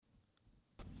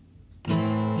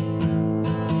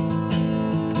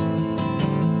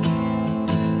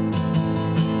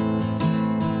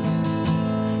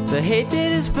The hate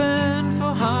that has burned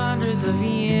for hundreds of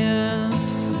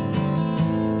years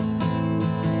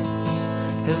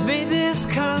has made this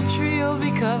country all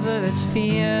because of its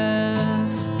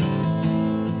fears.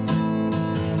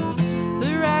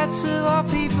 The rights of our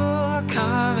people are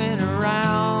coming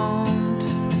around.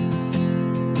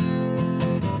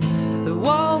 The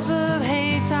walls of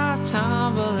hate are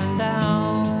tumbling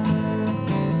down.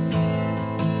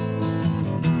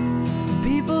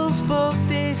 People spoke,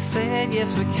 they said,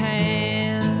 yes we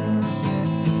can.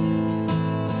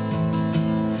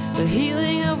 The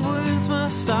healing of wounds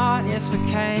must start, yes we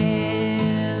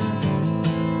can.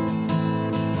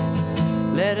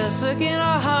 Let us look in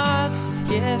our hearts,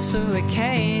 yes we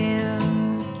can.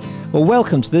 Well,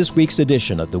 welcome to this week's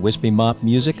edition of the Wispy Mop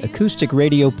Music Acoustic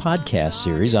Radio Podcast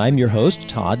Series. I'm your host,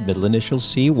 Todd, middle initial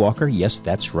C. Walker. Yes,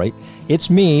 that's right. It's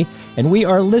me, and we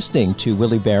are listening to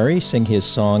Willie Barry sing his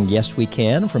song, Yes We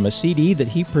Can, from a CD that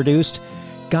he produced,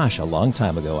 a long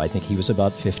time ago. I think he was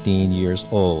about 15 years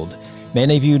old.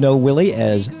 Many of you know Willie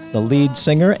as the lead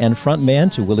singer and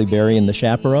frontman to Willie Barry and the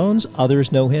Chaperones.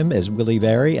 Others know him as Willie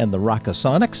Barry and the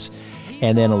Rockasonics.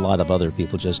 And then a lot of other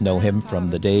people just know him from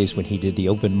the days when he did the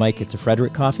open mic at the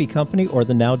Frederick Coffee Company or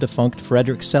the now-defunct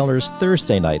Frederick Sellers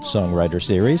Thursday Night Songwriter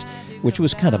Series, which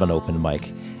was kind of an open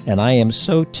mic. And I am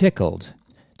so tickled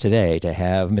today to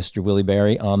have Mr. Willie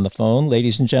Barry on the phone.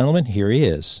 Ladies and gentlemen, here he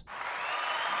is.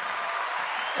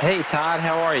 Hey, Todd,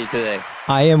 how are you today?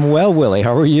 I am well, Willie.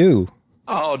 How are you?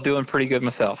 Oh, doing pretty good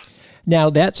myself. Now,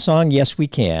 that song, Yes We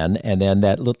Can, and then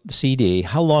that little CD,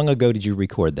 how long ago did you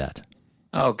record that?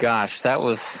 Oh, gosh, that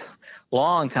was a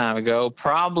long time ago.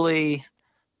 Probably,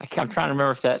 I'm trying to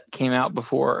remember if that came out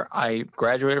before I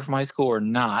graduated from high school or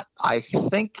not. I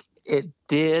think it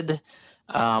did,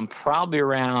 probably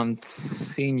around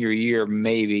senior year,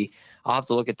 maybe. I'll have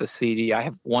to look at the CD. I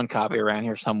have one copy around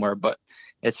here somewhere, but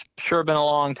it's sure been a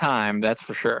long time, that's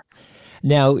for sure.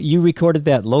 Now, you recorded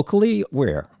that locally?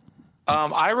 Where?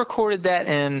 I recorded that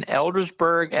in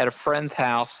Eldersburg at a friend's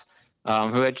house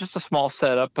who had just a small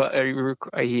setup. He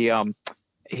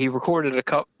recorded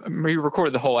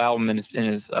the whole album in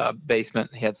his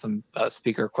basement. He had some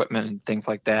speaker equipment and things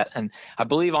like that. And I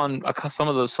believe on some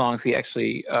of those songs, he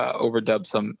actually overdubbed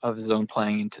some of his own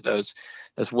playing into those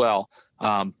as well.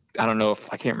 I don't know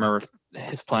I can't remember if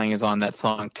his playing is on that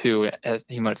song too, as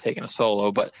he might have taken a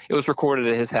solo, but it was recorded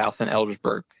at his house in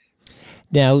Eldersburg.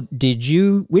 Now,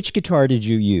 which guitar did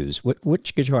you use?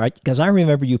 Which guitar? Because I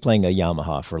remember you playing a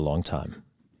Yamaha for a long time.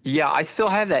 Yeah, I still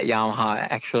have that Yamaha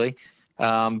actually,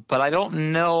 but I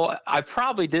don't know. I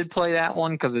probably did play that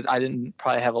one because I didn't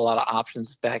probably have a lot of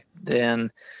options back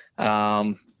then.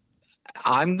 I'm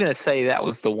going to say that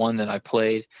was the one that I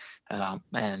played,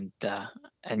 and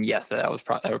yes, that would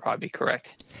probably be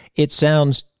correct. It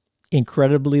sounds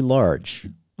incredibly large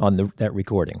on that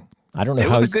recording. I don't know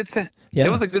how. It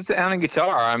was a good sounding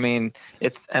guitar. I mean,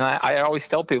 I always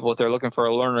tell people if they're looking for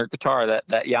a learner guitar, that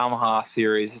Yamaha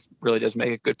series really does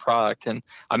make a good product. And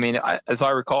I mean, as I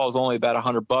recall, it was only about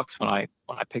 $100 when I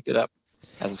picked it up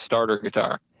as a starter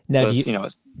guitar. Now, so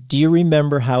do you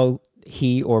remember how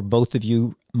he or both of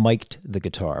you mic'd the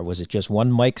guitar? Was it just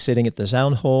one mic sitting at the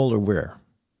sound hole, or where?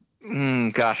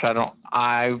 Gosh, I don't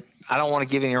want to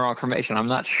give any wrong information. I'm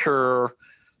not sure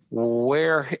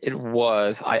where it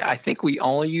was. I think we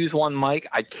only use one mic.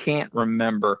 I can't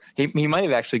remember. He might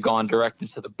have actually gone direct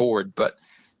into the board, but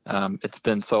it's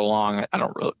been so long, I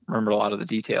don't really remember a lot of the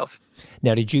details.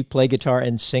 Now, did you play guitar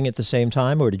and sing at the same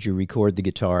time, or did you record the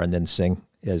guitar and then sing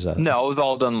as a... No, it was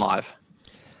all done live.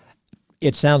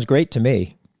 It sounds great to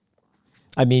me.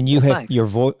 I mean,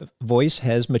 your voice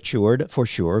has matured for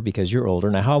sure because you're older.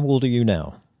 Now, how old are you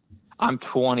now? I'm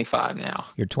 25 now.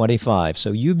 You're 25.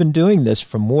 So you've been doing this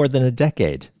for more than a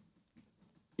decade.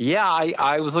 Yeah,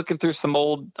 I was looking through some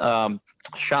old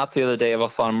shots the other day of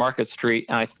us on Market Street,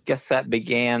 and I guess that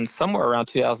began somewhere around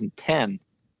 2010.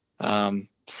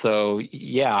 So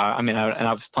yeah, I mean,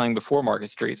 I was playing before Market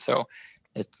Street, so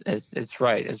it's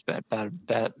right. It's been about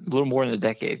a little more than a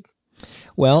decade.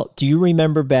 Well, do you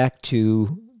remember back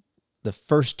to the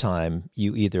first time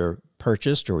you either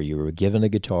purchased or you were given a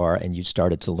guitar and you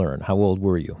started to learn? How old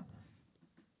were you?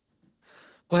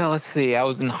 Well, let's see. I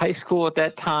was in high school at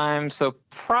that time, so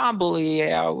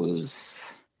probably I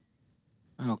was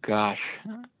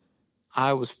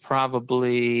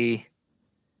probably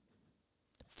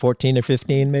 14 or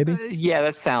 15 maybe? Yeah,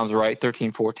 that sounds right,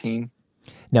 13, 14.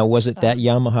 Now, was it that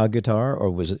Yamaha guitar or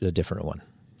was it a different one?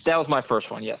 That was my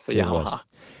first one, yes, the Yamaha.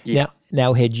 Yeah.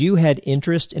 Now, had you had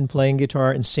interest in playing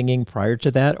guitar and singing prior to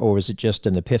that, or was it just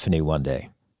an epiphany one day?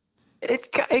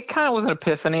 It kind of was an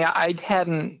epiphany. I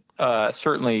hadn't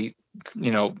certainly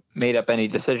made up any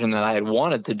decision that I had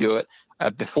wanted to do it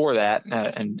before that,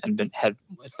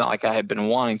 it's not like I had been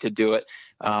wanting to do it.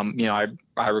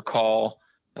 I recall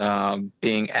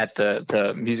being at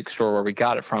the music store where we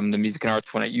got it from, the Music and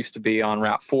Arts, when it used to be on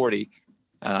Route 40,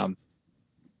 on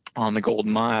the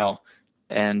Golden Mile.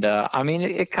 And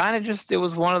it kind of it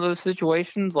was one of those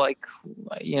situations like,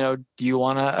 do you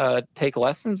want to take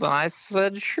lessons? And I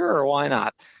said, sure, why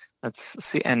not? Let's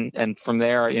see. And from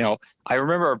there, I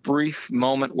remember a brief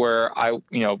moment where I,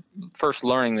 first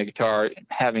learning the guitar,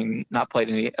 having not played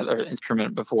any other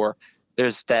instrument before,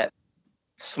 there's that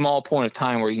small point of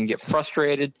time where you can get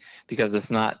frustrated because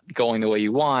it's not going the way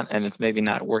you want and it's maybe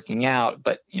not working out,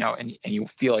 but, and you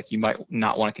feel like you might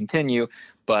not want to continue.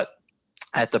 But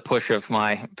at the push of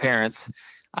my parents,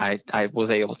 I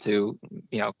was able to,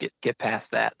 get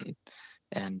past that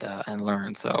and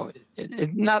learn. So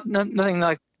nothing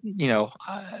like,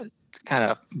 kind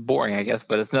of boring, I guess,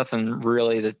 but it's nothing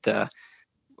really that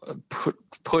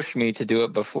pushed me to do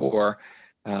it before.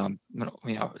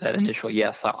 That initial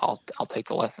yes, I'll take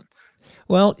the lesson.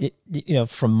 Well,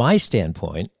 from my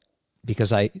standpoint,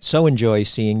 because I so enjoy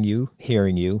seeing you,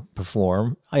 hearing you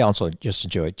perform, I also just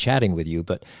enjoy chatting with you.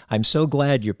 But I'm so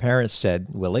glad your parents said,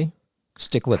 Willie,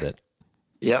 stick with it.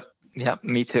 Yep,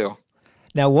 me too.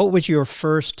 Now, what was your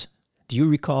first? Do you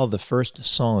recall the first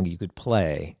song you could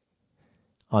play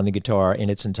on the guitar in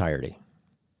its entirety?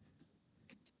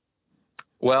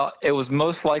 Well, it was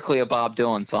most likely a Bob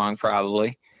Dylan song,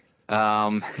 probably.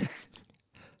 That's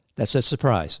a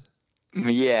surprise.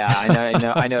 Yeah,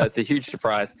 I know. It's a huge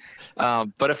surprise.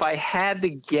 But if I had to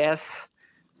guess,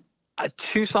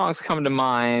 two songs come to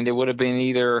mind. It would have been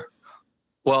either.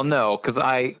 Well, no, because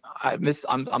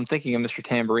I'm thinking of Mr.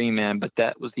 Tambourine Man, but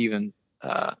that was even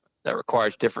that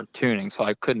requires different tuning, so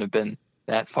I couldn't have been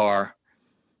that far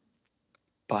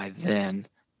by then.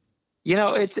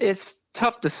 It's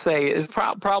tough to say. It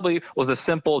probably was a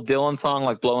simple Dylan song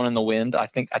like "Blowing in the Wind." I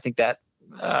think that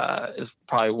is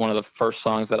probably one of the first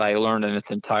songs that I learned in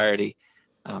its entirety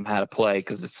how to play,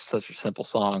 because it's such a simple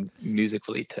song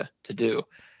musically to do.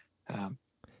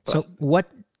 So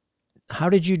how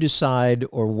did you decide,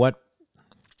 or what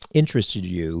interested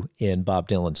you in Bob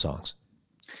Dylan songs?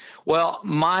 Well,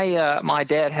 my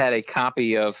dad had a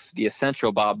copy of The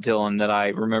Essential Bob Dylan that I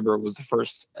remember was the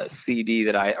first CD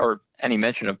or any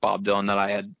mention of Bob Dylan that I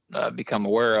had become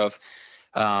aware of.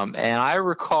 And I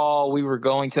recall we were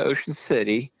going to Ocean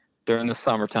City during the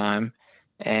summertime,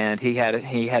 and he had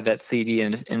that CD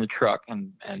in the truck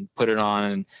and put it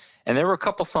on, and there were a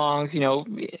couple songs,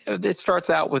 it starts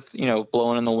out with,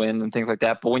 Blowing in the Wind and things like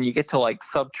that. But when you get to like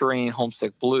Subterranean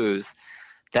Homesick Blues,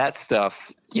 that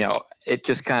stuff, it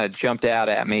just kind of jumped out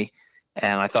at me,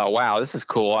 and I thought, wow, this is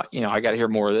cool. I got to hear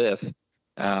more of this.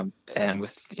 And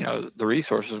with, the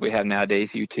resources we have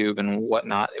nowadays, YouTube and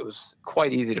whatnot, it was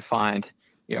quite easy to find,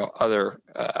 other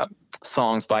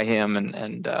songs by him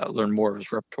and learn more of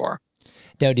his repertoire.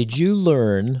 Now, did you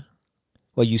learn,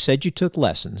 well, you said you took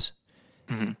lessons.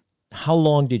 Mm-hmm. How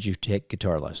long did you take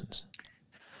guitar lessons?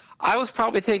 I was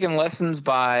probably taking lessons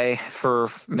for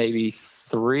maybe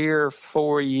 3 or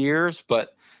 4 years,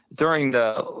 but during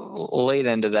the late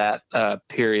end of that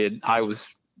period, I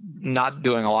was not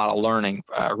doing a lot of learning,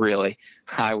 really.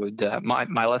 I would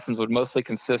my lessons would mostly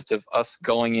consist of us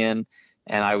going in,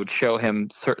 and I would show him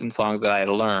certain songs that I had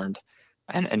learned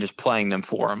and just playing them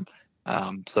for him.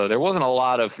 So there wasn't a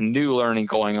lot of new learning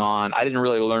going on. I didn't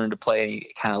really learn to play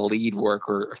any kind of lead work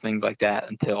or things like that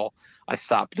until I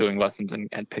stopped doing lessons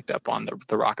and picked up on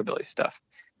the rockabilly stuff.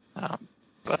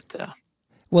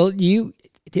 Well, you,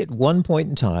 at one point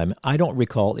in time, I don't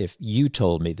recall if you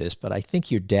told me this, but I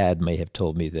think your dad may have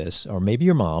told me this, or maybe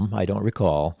your mom, I don't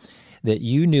recall, that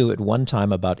you knew at one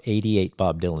time about 88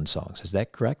 Bob Dylan songs. Is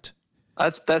that correct?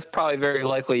 That's probably very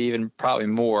likely, even probably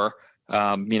more.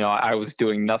 I was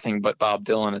doing nothing but Bob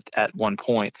Dylan at one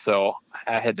point, so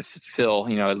I had to fill,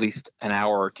 at least an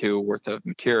hour or two worth of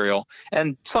material.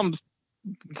 And some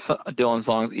Dylan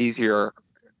songs easier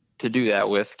to do that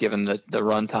with, given the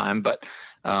runtime. But,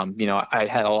 I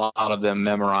had a lot of them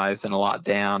memorized and a lot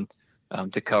down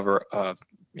to cover a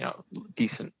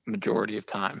decent majority of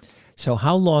time. So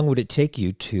how long would it take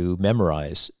you to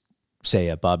memorize, say,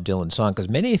 a Bob Dylan song? Because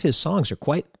many of his songs are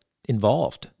quite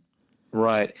involved.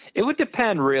 Right. It would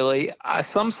depend, really.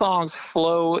 Some songs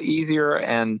flow easier,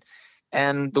 and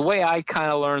the way I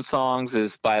kind of learn songs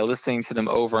is by listening to them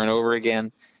over and over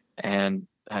again, and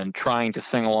trying to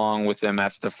sing along with them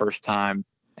after the first time,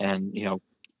 and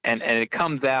it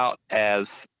comes out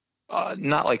as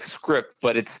not like script,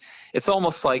 but it's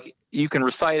almost like you can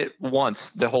recite it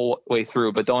once the whole way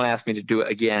through, but don't ask me to do it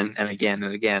again and again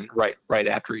and again right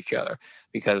after each other,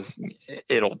 because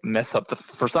it'll mess up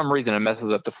for some reason it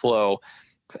messes up the flow.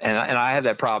 And I have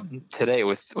that problem today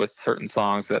with certain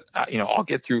songs that I'll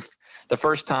get through the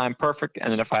first time perfect,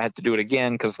 and then if I had to do it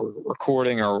again because we're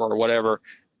recording or whatever,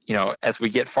 as we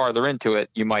get farther into it,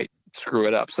 you might screw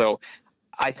it up. So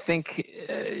I think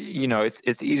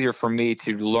it's easier for me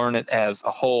to learn it as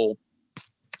a whole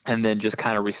and then just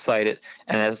kind of recite it.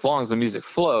 And as long as the music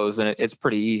flows, then it's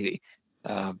pretty easy.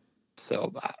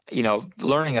 So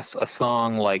learning a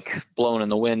song like "Blowin' in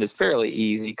the Wind" is fairly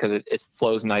easy because it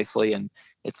flows nicely and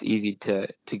it's easy to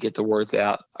get the words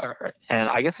out. And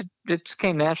I guess it just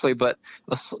came naturally, but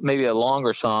maybe a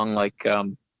longer song like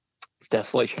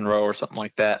 "Desolation Row" or something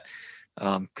like that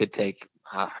could take,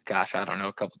 I don't know,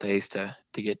 a couple days to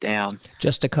get down.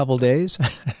 Just a couple days?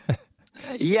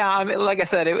 Yeah, I mean, like I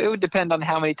said, it would depend on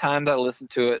how many times I listened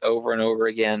to it over and over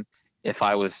again. If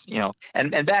I was,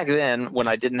 and back then when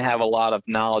I didn't have a lot of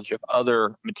knowledge of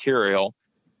other material,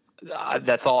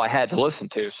 that's all I had to listen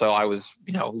to. So I was,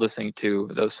 listening to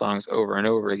those songs over and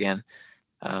over again,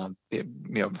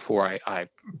 before I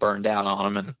burned out on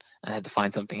them and I had to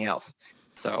find something else.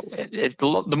 So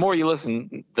the more you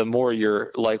listen, the more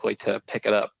you're likely to pick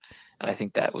it up. And I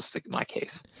think that was my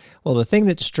case. Well, the thing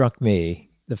that struck me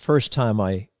the first time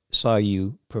I saw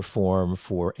you perform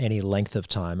for any length of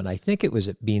time, and I think it was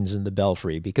at Beans in the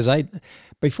Belfry, because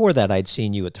before that I'd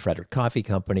seen you at the Frederick Coffee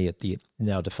Company at the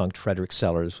now defunct Frederick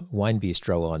Cellars Wine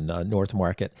Bistro on North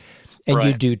Market, and right.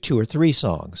 You do 2 or 3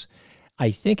 songs.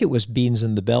 I think it was Beans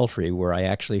in the Belfry where I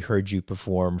actually heard you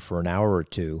perform for an hour or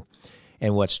 2,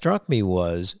 and what struck me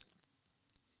was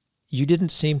you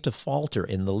didn't seem to falter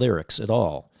in the lyrics at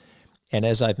all. And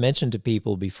as I've mentioned to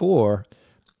people before,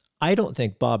 I don't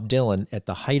think Bob Dylan, at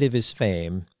the height of his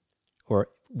fame, or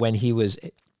when he was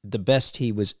the best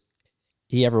he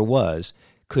ever was,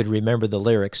 could remember the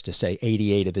lyrics to, say,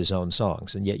 88 of his own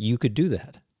songs, and yet you could do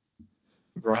that.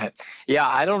 Right. Yeah,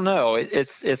 I don't know.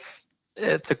 It's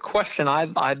a question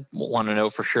I'd want to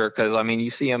know for sure, because, I mean, you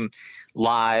see him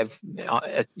live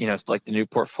at, it's like the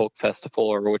Newport Folk Festival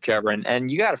or whichever,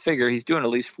 and you got to figure he's doing at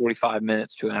least 45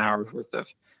 minutes to an hour's worth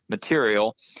of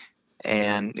material.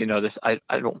 And, I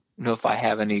don't know if I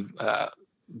have any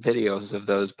videos of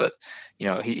those, but,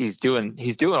 he's doing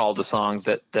all the songs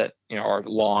that are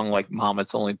long, like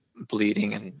Mama's Only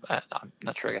Bleeding. And I'm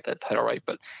not sure I got that title right,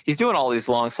 but he's doing all these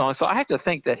long songs. So I have to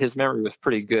think that his memory was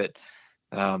pretty good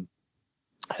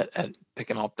at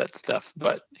picking up that stuff,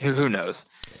 but who knows?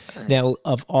 Now,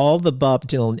 of all the Bob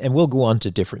Dylan, and we'll go on to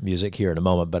different music here in a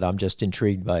moment, but I'm just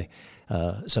intrigued by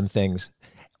some things.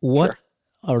 What Sure.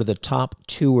 are the top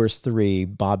 2 or 3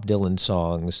 Bob Dylan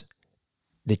songs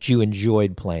that you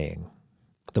enjoyed playing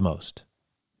the most?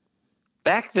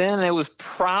 Back then, it was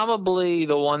probably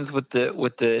the ones with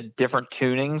the different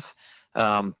tunings.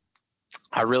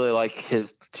 I really like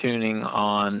his tuning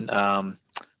on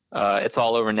 "It's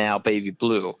All Over Now, Baby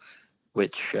Blue,"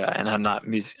 which and I'm not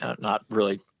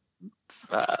really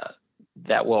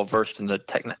that well versed in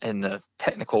the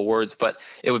technical words, but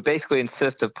it would basically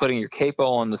insist of putting your capo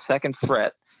on the 2nd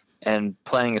fret and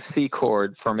playing a C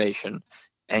chord formation,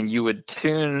 and you would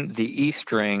tune the E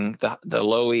string, the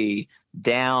low E,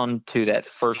 down to that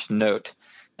first note,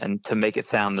 and to make it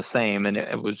sound the same. And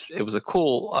it was a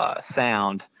cool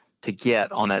sound to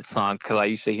get on that song, because I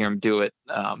used to hear him do it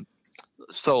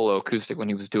solo acoustic when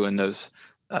he was doing those.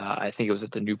 I think it was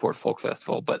at the Newport Folk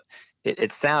Festival, but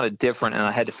it sounded different, and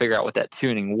I had to figure out what that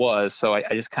tuning was. So I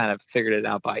just kind of figured it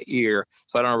out by ear.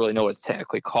 So I don't really know what it's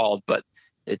technically called, but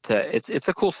it's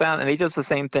a cool sound. And he does the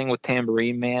same thing with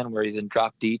Tambourine Man, where he's in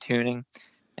drop D tuning,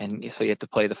 and so you have to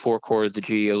play the 4 chord of the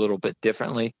G a little bit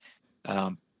differently.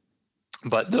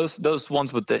 But those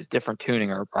ones with the different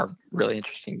tuning are really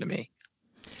interesting to me.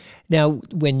 Now,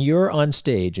 when you're on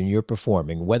stage and you're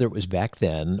performing, whether it was back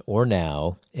then or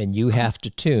now, and you have to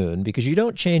tune, because you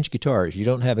don't change guitars, you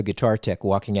don't have a guitar tech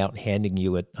walking out and handing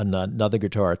you another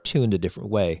guitar tuned a different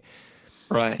way.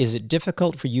 Right. Is it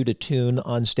difficult for you to tune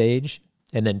on stage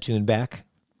and then tune back?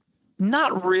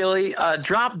 Not really.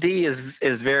 Drop D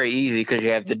is very easy because you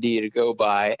have the D to go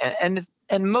by, and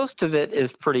most of it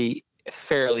is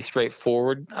fairly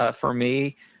straightforward for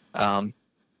me. I'm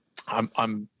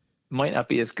might not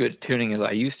be as good at tuning as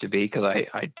I used to be, because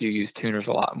I do use tuners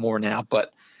a lot more now,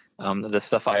 but the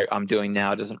stuff I'm doing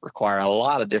now doesn't require a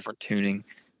lot of different tuning.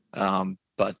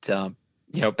 But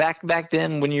back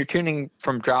then, when you're tuning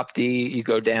from drop D, you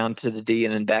go down to the D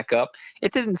and then back up.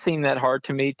 It didn't seem that hard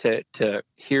to me to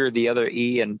hear the other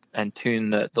E and tune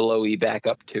the low E back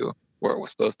up to where it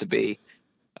was supposed to be.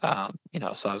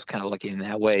 So I was kind of lucky in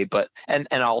that way. But and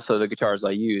also the guitars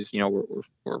I use,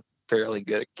 were fairly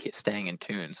good at staying in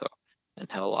tune, so I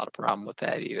didn't have a lot of problem with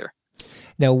that either.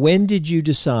 Now, when did you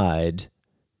decide?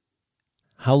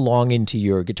 How long into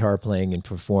your guitar playing and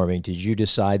performing did you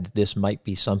decide that this might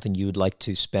be something you would like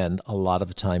to spend a lot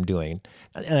of time doing?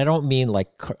 And I don't mean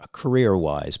like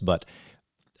career-wise, but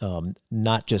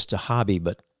not just a hobby,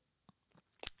 but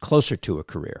closer to a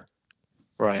career.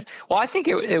 Right. Well, I think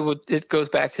it goes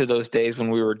back to those days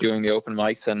when we were doing the open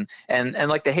mics and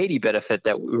like the Haiti benefit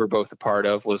that we were both a part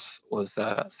of was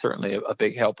certainly a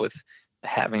big help with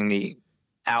having me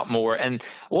out more. And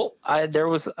there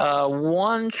was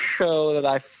one show that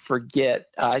I forget.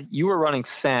 You were running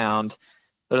sound,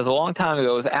 but it was a long time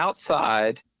ago. It was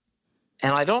outside,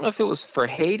 and I don't know if it was for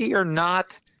Haiti or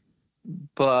not.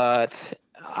 But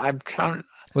I'm trying.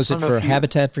 Was it for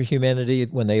Habitat for Humanity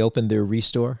when they opened their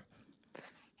Restore?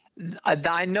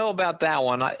 I know about that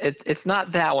one. It's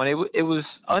not that one. It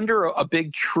was under a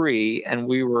big tree, and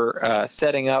we were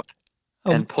setting up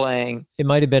and playing. It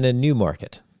might have been in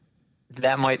Newmarket.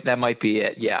 That might be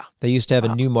it. Yeah. They used to have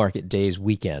a Newmarket Days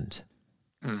weekend.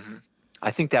 Mm-hmm.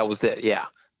 I think that was it. Yeah.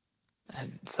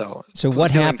 And so what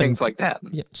happened? Things like that.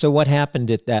 Yeah, so what happened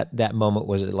at that moment?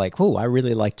 Was it like, oh, I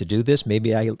really like to do this.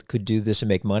 Maybe I could do this and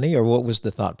make money, or what was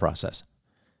the thought process?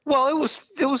 Well,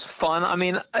 it was fun. I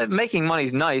mean, making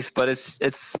money's nice, but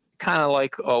it's kind of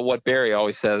like what Barry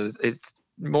always says. It's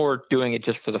more doing it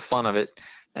just for the fun of it.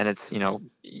 And it's,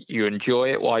 you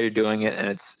enjoy it while you're doing it, and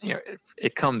it's,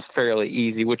 it comes fairly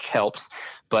easy, which helps,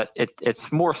 but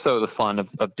it's more so the fun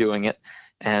of doing it.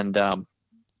 And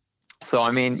so,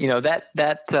 I mean,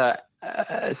 that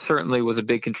certainly was a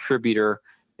big contributor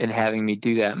in having me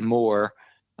do that more.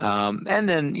 And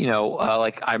then,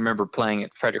 like I remember playing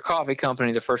at Frederick Coffee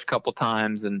Company the first couple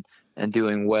times and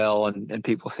doing well, and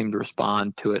people seemed to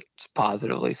respond to it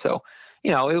positively. So,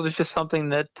 it was just something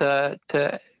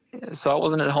that so I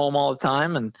wasn't at home all the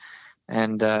time, and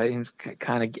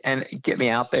kind of and get me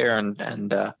out there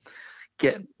and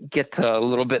get a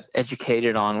little bit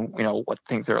educated on what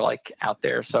things are like out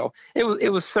there. So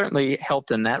it was certainly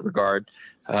helped in that regard.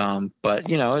 But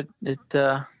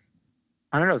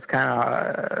I don't know. It's kind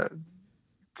of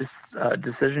this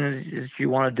decision that you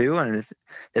want to do, and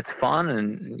it's fun,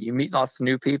 and you meet lots of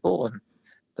new people and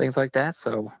things like that.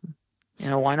 So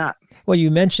why not? Well,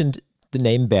 you mentioned the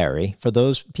name Barry. For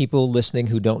those people listening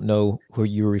who don't know who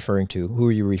you're referring to, who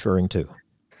are you referring to?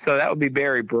 So that would be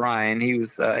Barry Bryan. He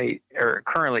was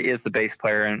currently is the bass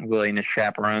player in Willie and his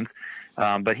Chaperones,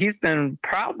 but he's been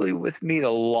probably with me the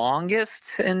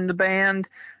longest in the band.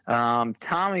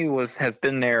 Tommy has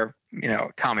been there.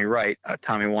 Tommy Wright,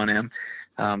 Tommy 1M.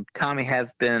 Tommy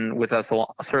has been with us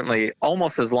certainly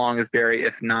almost as long as Barry,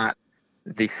 if not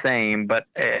the same, but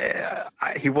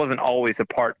he wasn't always a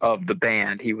part of the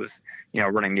band. He was,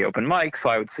 running the open mic, so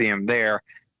I would see him there.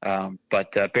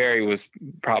 But Barry was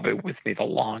probably with me the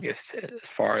longest as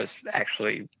far as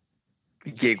actually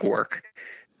gig work.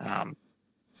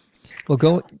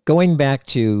 Well, going back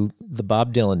to the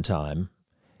Bob Dylan time,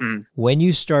 when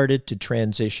you started to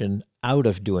transition out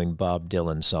of doing Bob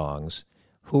Dylan songs,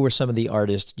 who were some of the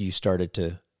artists you started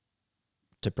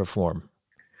to perform?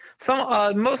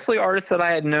 Some mostly artists that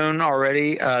I had known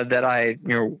already, that I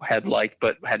had liked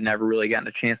but had never really gotten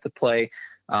a chance to play.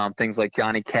 Things like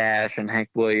Johnny Cash and Hank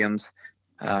Williams.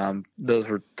 Those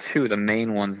were two of the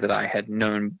main ones that I had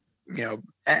known.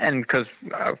 And because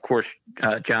of course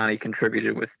Johnny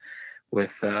contributed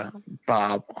with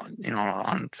Bob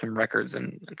on some records,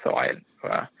 and so I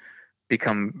had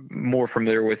become more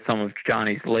familiar with some of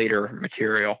Johnny's later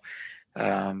material.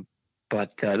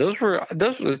 But those were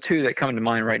the two that come to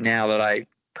mind right now that I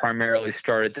primarily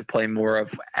started to play more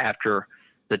of after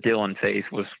the Dylan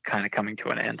phase was kind of coming to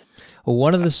an end. Well,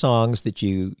 one of the songs that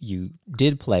you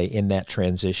did play in that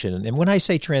transition, and when I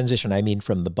say transition, I mean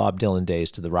from the Bob Dylan days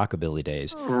to the rockabilly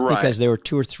days, right? Because there were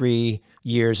 2 or 3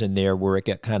 years in there where it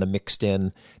got kind of mixed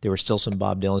in. There was still some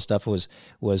Bob Dylan stuff.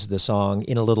 Was the song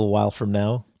 "In a Little While From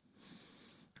Now"?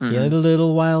 Mm-hmm. In a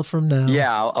little while from now.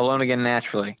 Yeah, Alone Again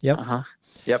Naturally. Yep.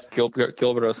 Yep, Gilbert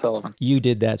O'Sullivan. You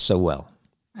did that so well.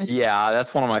 Yeah,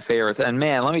 that's one of my favorites. And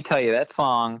man, let me tell you, that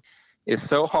song is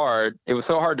so hard. It was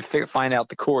so hard to find out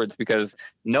the chords because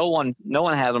no one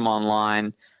had them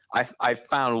online. I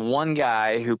found one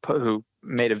guy who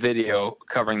made a video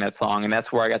covering that song, and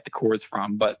that's where I got the chords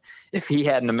from. But if he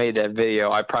hadn't have made that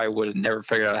video, I probably would have never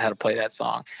figured out how to play that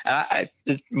song. And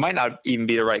it might not even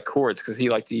be the right chords because he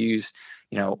liked to use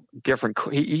different.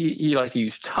 He liked to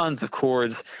use tons of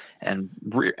chords and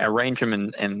arrange them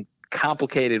in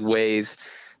complicated ways.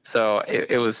 So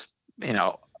it was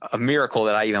a miracle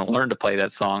that I even learned to play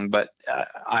that song. But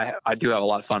I do have a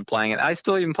lot of fun playing it. I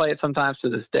still even play it sometimes to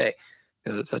this day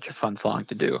because it's such a fun song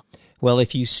to do. Well,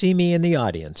 if you see me in the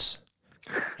audience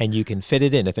and you can fit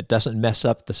it in, if it doesn't mess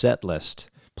up the set list,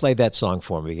 play that song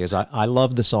for me, because I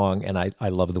love the song and I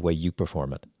love the way you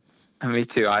perform it. Me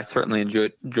too. I certainly enjoy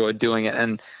doing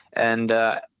it. And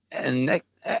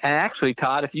actually,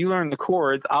 Todd, if you learn the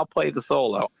chords, I'll play the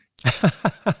solo.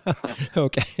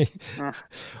 Okay.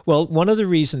 Well, one of the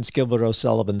reasons Gilbert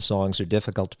O'Sullivan's songs are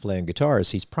difficult to play on guitar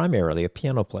is he's primarily a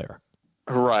piano player.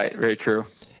 Right. Very true.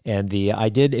 And I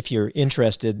did, if you're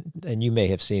interested, and you may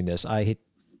have seen this, I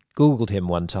Googled him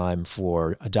one time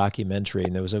for a documentary,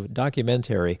 and there was a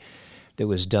documentary that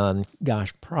was done,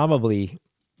 probably,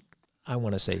 I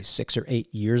want to say 6 or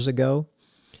 8 years ago.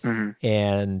 Mm-hmm.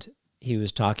 And he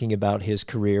was talking about his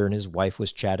career, and his wife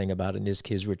was chatting about it, and his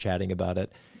kids were chatting about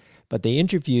it. But they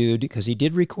interviewed, because he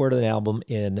did record an album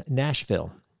in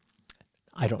Nashville.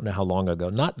 I don't know how long ago,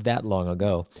 not that long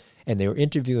ago. And they were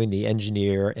interviewing the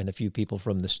engineer and a few people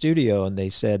from the studio, and they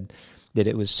said that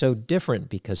it was so different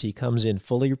because he comes in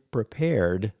fully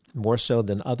prepared, more so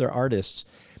than other artists.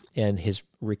 And his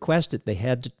request that they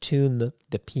had to tune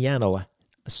the piano a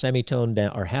semitone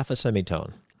down, or half a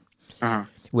semitone,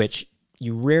 which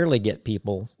you rarely get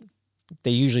people.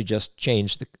 They usually just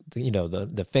change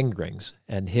the fingerings.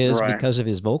 And his, right, because of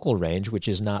his vocal range, which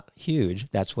is not huge,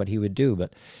 that's what he would do.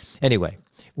 But anyway,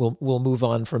 we'll move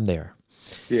on from there.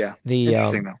 Yeah.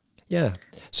 Interesting though. Yeah.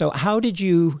 So how did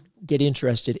you get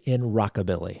interested in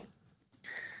rockabilly?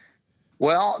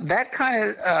 Well, that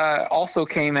kind of also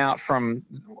came out from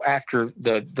after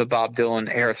the Bob Dylan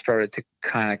era started to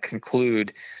kind of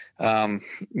conclude.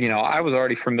 I was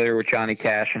already familiar with Johnny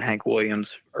Cash and Hank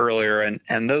Williams earlier,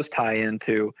 and those tie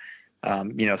into,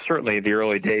 certainly the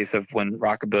early days of when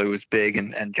rockabilly was big,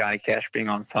 and Johnny Cash being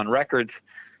on Sun Records.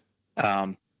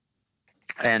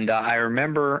 And I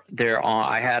remember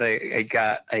I had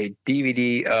got a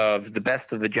DVD of the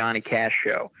Best of the Johnny Cash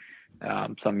Show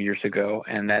some years ago,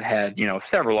 and that had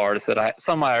several artists that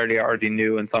some I already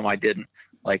knew and some I didn't.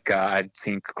 Like I'd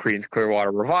seen Creedence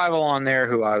Clearwater Revival on there,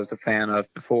 who I was a fan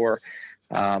of before,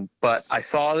 but I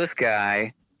saw this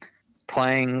guy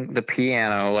playing the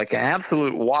piano like an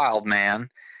absolute wild man.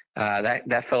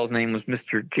 That fellow's name was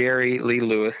Mr. Jerry Lee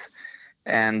Lewis,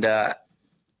 and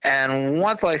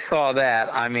once I saw that,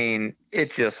 I mean,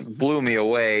 it just blew me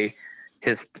away.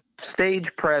 His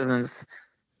stage presence,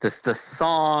 the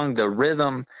song, the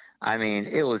rhythm, I mean,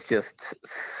 it was just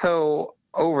so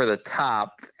over the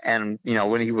top. And,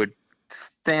 when he would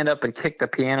stand up and kick the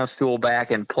piano stool back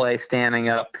and play standing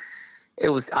up,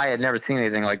 I had never seen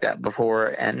anything like that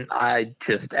before. And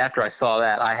after I saw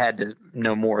that, I had to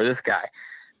know more of this guy.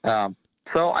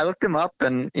 So I looked him up,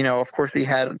 and, of course he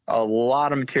had a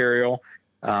lot of material.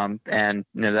 And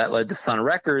that led to Sun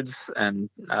Records, and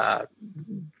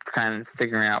kind of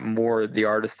figuring out more of the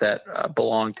artists that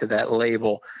belonged to that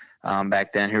label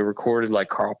back then, who recorded, like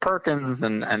Carl Perkins,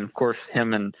 and of course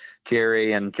him and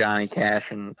Jerry and Johnny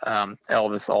Cash and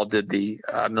Elvis all did the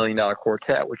 $1 Million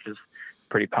Quartet, which is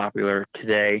pretty popular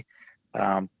today.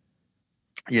 Once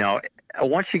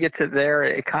you get to there,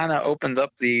 it kind of opens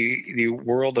up the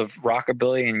world of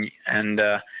rockabilly,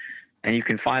 and you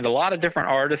can find a lot of different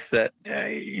artists that,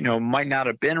 might not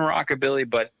have been rockabilly,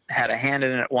 but had a hand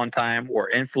in it at one time, or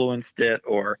influenced it,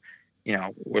 or,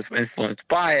 was influenced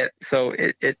by it. So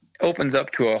it opens up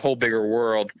to a whole bigger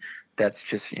world that's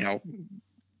just,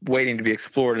 waiting to be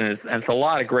explored. And it's a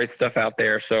lot of great stuff out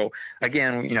there. So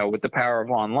again, with the power of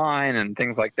online and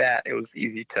things like that, it was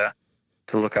easy to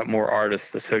look up more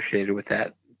artists associated with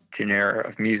that genre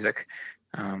of music.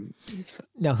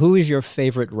 Now, who is your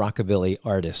favorite rockabilly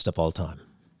artist of all time?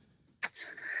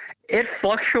 It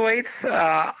fluctuates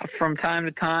from time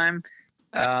to time.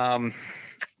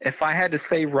 If I had to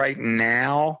say right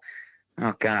now,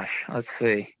 oh gosh, let's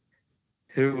see,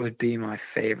 who would be my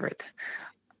favorite?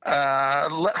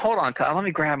 Hold on, Todd. Let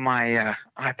me grab my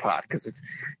iPod, because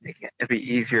it'd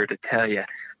be easier to tell you.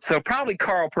 So probably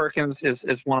Carl Perkins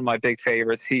is one of my big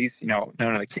favorites. He's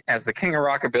known as the king of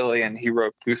rockabilly, and he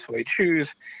wrote Blue Suede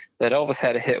Shoes that Elvis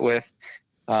had a hit with.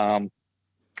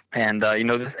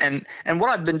 This, and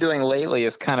what I've been doing lately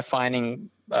is kind of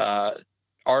finding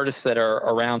artists that are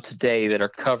around today that are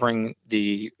covering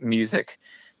the music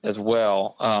as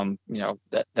well,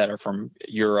 that are from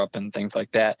Europe and things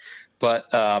like that. But,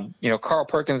 Carl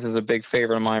Perkins is a big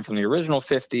favorite of mine from the original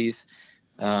 50s.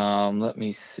 Let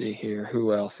me see here.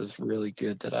 Who else is really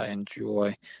good that I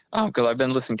enjoy? Because I've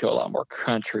been listening to a lot more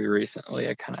country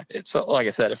recently. So like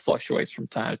I said, it fluctuates from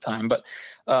time to time. But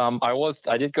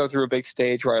I did go through a big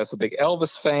stage where I was a big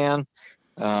Elvis fan.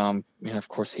 Of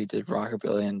course, he did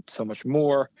rockabilly and so much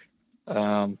more.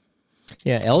 Yeah,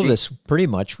 Elvis pretty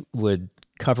much would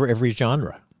cover every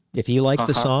genre. If he liked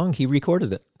the song, he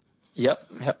recorded it. Yep,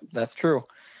 that's true.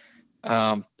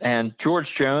 And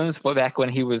George Jones, back when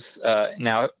he was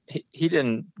now he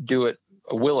didn't do it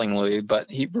willingly, but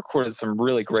he recorded some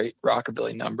really great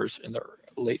rockabilly numbers in the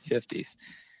late 50s.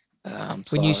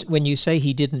 When you say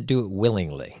he didn't do it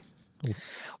willingly,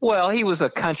 well, he was a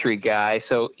country guy,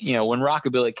 so when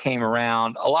rockabilly came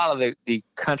around, a lot of the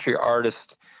country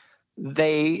artists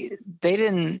they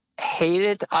didn't hate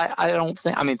it. I don't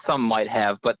think. I mean, some might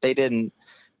have, but they didn't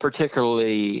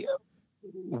particularly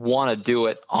want to do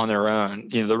it on their own.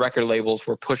 The record labels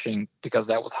were pushing because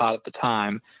that was hot at the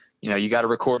time. You got to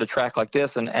record a track like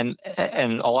this, and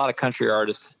a lot of country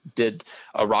artists did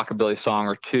a rockabilly song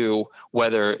or two,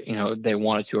 whether they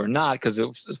wanted to or not, because it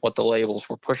was what the labels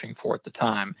were pushing for at the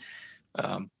time.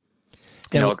 A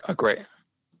great.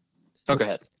 Oh, go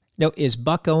ahead. Now, is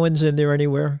Buck Owens in there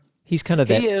anywhere? He's kind of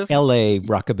that L.A.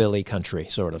 rockabilly country,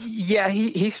 sort of. Yeah,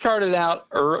 he started out.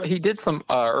 He did some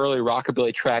early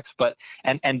rockabilly tracks, but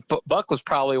Buck was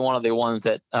probably one of the ones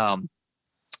that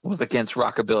was against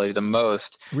rockabilly the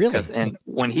most. Really? And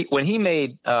when he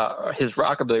made his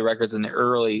rockabilly records in the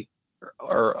early,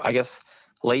 or I guess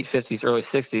late 50s, early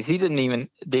 60s,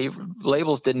 the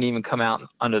labels didn't even come out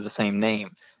under the same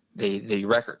name. The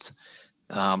records.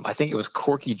 I think it was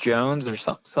Corky Jones or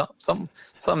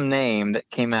some name that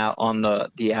came out on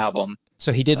the album.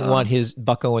 So he didn't want his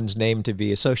Buck Owens name to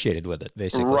be associated with it,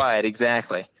 basically. Right,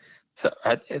 exactly. So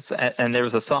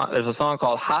there's a song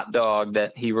called Hot Dog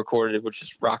that he recorded, which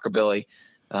is rockabilly,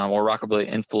 or rockabilly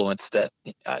influenced. That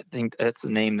I think that's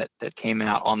the name that came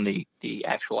out on the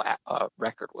actual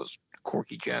record was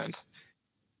Corky Jones.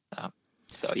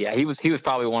 So yeah, he was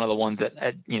probably one of the ones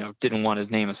that didn't want his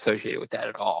name associated with that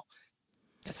at all.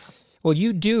 Well,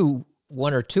 you do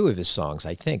one or two of his songs,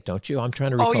 I think, don't you? I'm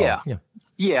trying to recall. Oh,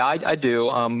 yeah, I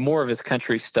do. More of his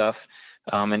country stuff,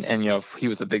 and he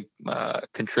was a big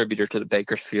contributor to the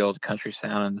Bakersfield country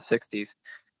sound in the '60s.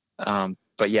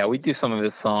 But yeah, we do some of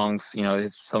his songs.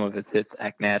 Some of his hits,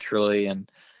 "Act Naturally" and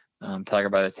 "Tiger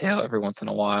by the Tail" every once in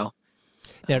a while.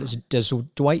 Now, does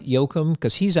Dwight Yoakam,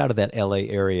 because he's out of that L.A.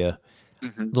 area,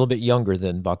 a little bit younger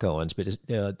than Buck Owens, but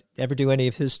ever do any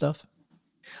of his stuff?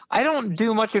 I don't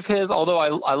do much of his, although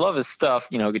I love his stuff.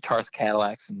 Guitars,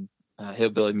 Cadillacs, and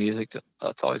hillbilly music.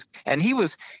 That's always. And he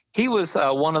was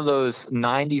one of those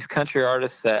 '90s country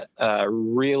artists that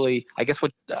really, I guess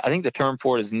I think the term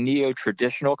for it is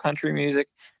neo-traditional country music,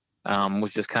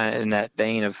 which is kind of in that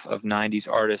vein of '90s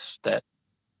artists that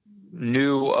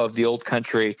knew of the old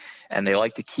country and they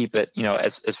like to keep it,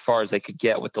 as far as they could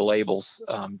get with the labels,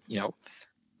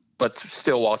 but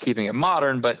still while keeping it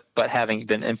modern, but having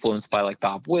been influenced by like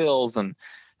Bob Wills and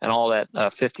all that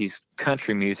 50s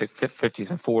country music,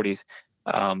 50s and 40s.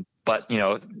 But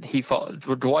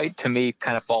Dwight to me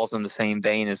kind of falls in the same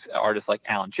vein as artists like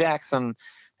Alan Jackson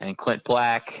and Clint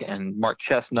Black and Mark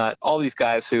Chestnut, all these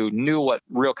guys who knew what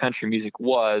real country music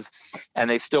was, and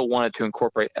they still wanted to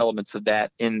incorporate elements of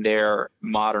that in their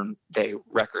modern day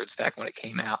records back when it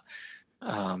came out.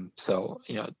 So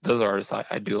those artists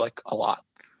I do like a lot.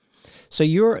 So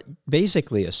you're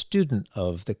basically a student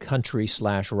of the country /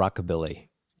 rockabilly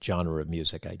genre of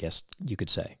music, I guess you could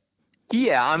say.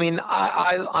 Yeah, I mean,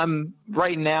 I'm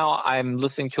right now. I'm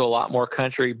listening to a lot more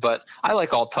country, but I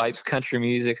like all types country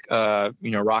music.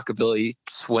 Rockabilly,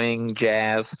 swing,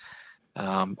 jazz,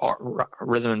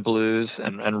 rhythm and blues,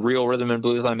 and real rhythm and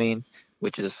blues. I mean,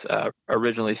 which is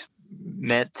originally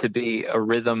meant to be a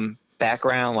rhythm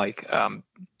background, like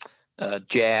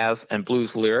jazz and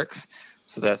blues lyrics.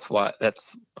 So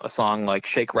that's a song like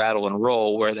Shake, Rattle, and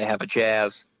Roll, where they have a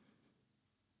jazz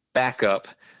backup,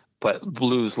 but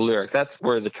blues lyrics. That's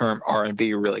where the term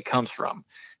R&B really comes from.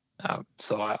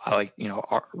 So I like,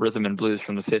 rhythm and blues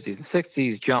from the 50s and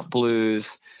 60s, jump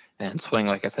blues, and swing,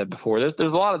 like I said before.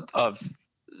 There's a lot of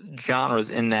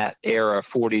genres in that era,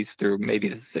 40s through maybe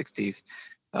the 60s,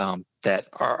 that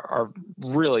are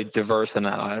really diverse and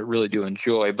I really do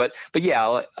enjoy. But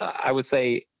yeah, I would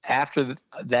say after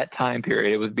that time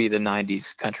period, it would be the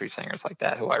 90s country singers like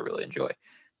that who I really enjoy.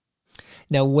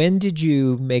 Now, when did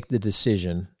you make the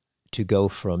decision to go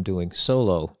from doing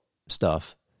solo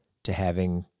stuff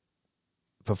to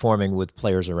performing with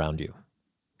players around you?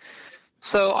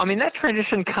 So, I mean, that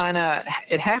transition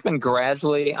it happened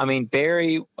gradually. I mean,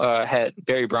 Barry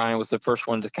Bryan was the first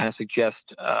one to kind of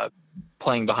suggest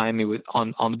playing behind me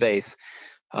on the bass.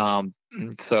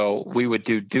 So we would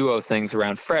do duo things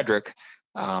around Frederick.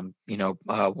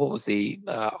 What was the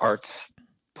arts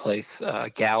place,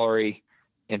 gallery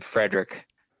in Frederick?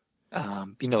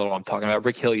 You know what I'm talking about.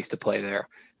 Rick Hill used to play there.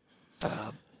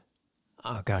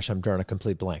 Oh gosh, I'm drawing a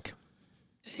complete blank.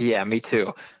 Yeah, me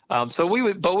too. So we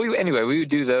would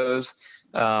do those.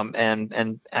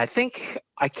 And I think,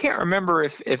 I can't remember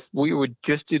if we would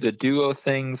just do the duo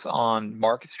things on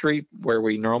Market Street where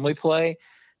we normally play.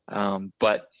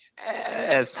 But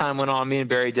as time went on, me and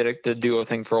Barry did the duo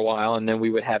thing for a while, and then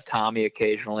we would have Tommy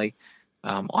occasionally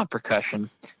on percussion.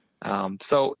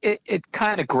 So it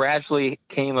kind of gradually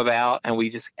came about, and we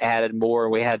just added more.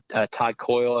 We had Todd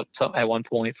Coyle at one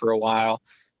point for a while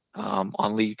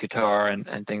on lead guitar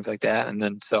and things like that. And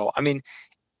then, so, I mean,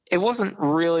 it wasn't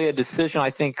really a decision, I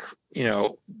think,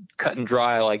 cut and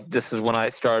dry, like this is when I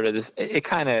started this. It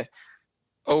kind of,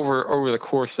 over the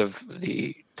course of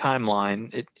the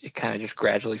timeline, it kind of just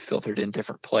gradually filtered in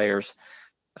different players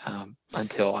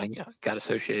until I got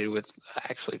associated with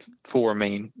actually 4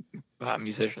 main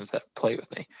musicians that play with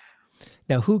me.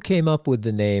 Now, who came up with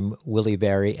the name Willie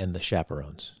Barry and the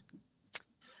Chaperones?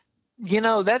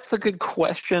 That's a good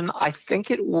question. I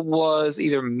think it was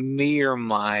either me or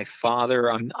my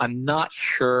father. I'm not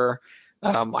sure.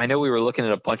 I know we were looking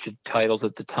at a bunch of titles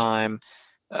at the time,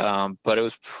 but it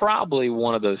was probably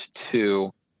one of those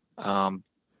two. Well,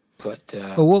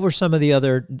 what were some of the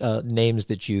other names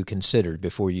that you considered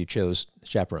before you chose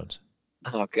Chaperones?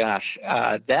 Oh gosh,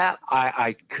 that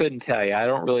I couldn't tell you. I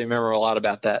don't really remember a lot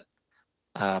about that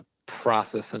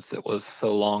process since it was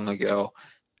so long ago.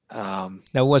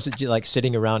 Now, was it like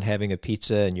sitting around having a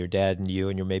pizza and your dad and you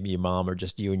and maybe your mom, or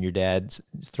just you and your dad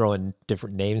throwing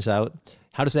different names out?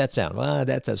 How does that sound? Well,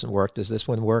 that doesn't work. Does this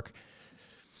one work?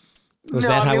 Was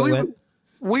that how it went?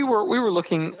 We were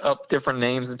looking up different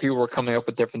names, and people were coming up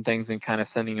with different things and kind of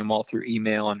sending them all through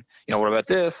email. And what about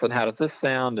this? And how does this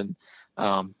sound? And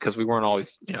because we weren't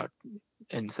always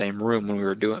in the same room when we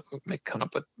were coming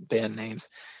up with band names.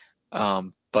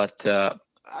 But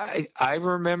I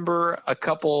remember a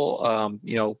couple.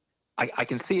 I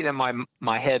can see it in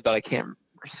my head, but I can't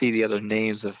see the other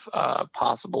names of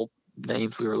possible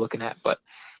names we were looking at. But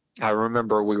I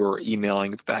remember we were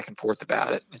emailing back and forth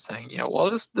about it and saying,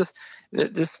 well,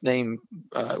 this name,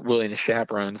 Willie and the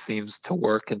Chaperone, seems to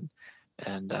work, and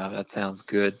that sounds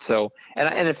good. So,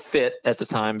 and it fit at the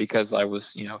time because I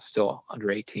was, still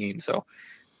under 18, so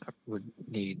I would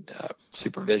need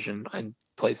supervision in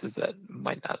places that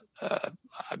might not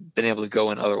have been able to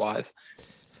go in otherwise.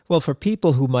 Well, for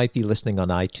people who might be listening on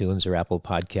iTunes or Apple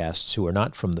Podcasts who are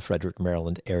not from the Frederick,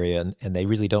 Maryland area, and they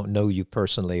really don't know you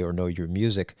personally or know your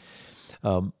music,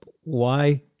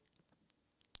 why,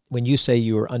 when you say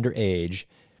you were underage,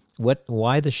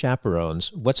 why the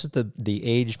Chaperones? What's the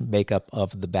age makeup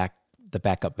of the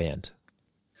backup band?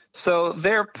 So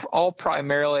they're all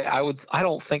primarily, I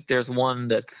don't think there's one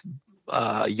that's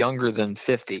younger than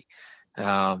 50.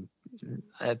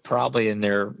 Probably in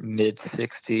their mid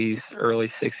 60s, early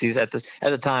 60s. At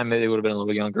the time, maybe they would have been a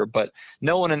little younger, but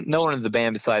no one in the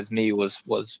band besides me was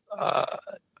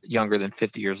younger than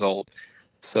 50 years old.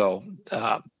 So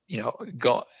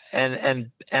go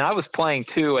and I was playing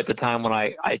too at the time when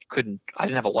I didn't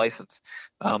have a license.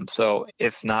 So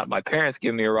if not my parents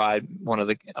give me a ride, one of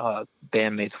the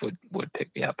bandmates would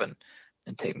pick me up and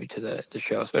take me to the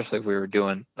show, especially if we were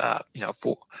doing,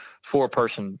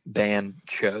 4-person band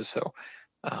shows. So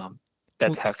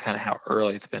that's how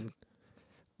early it's been.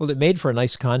 Well, it made for a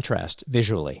nice contrast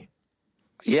visually.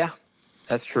 Yeah,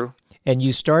 that's true. And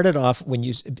you started off when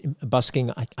you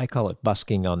busking, I call it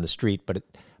busking on the street, but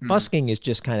busking is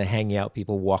just kind of hanging out,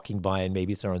 people walking by and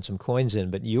maybe throwing some coins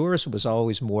in, but yours was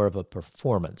always more of a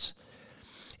performance.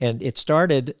 And it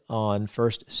started on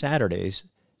first Saturdays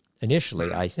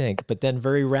initially, I think, but then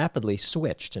very rapidly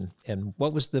switched. And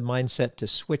what was the mindset to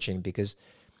switching? Because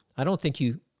I don't think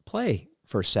you play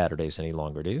first Saturdays any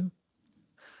longer, do you?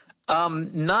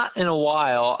 Not in a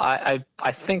while. I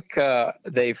think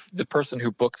the person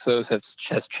who books those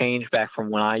has changed back from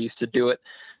when I used to do it.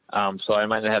 So I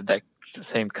might not have that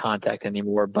same contact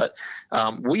anymore. But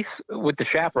with the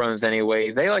Chaperones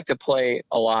anyway, they like to play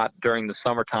a lot during the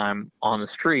summertime on the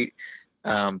street.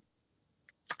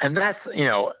 And that's,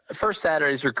 first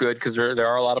Saturdays are good because there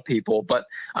are a lot of people. But,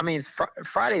 I mean,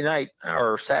 Friday night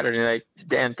or Saturday night,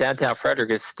 downtown Frederick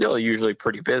is still usually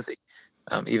pretty busy,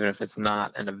 even if it's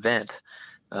not an event.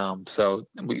 So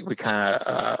we kind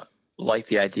of like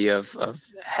the idea of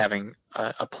having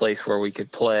a place where we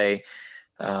could play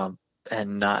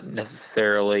and not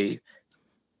necessarily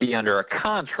be under a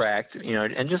contract,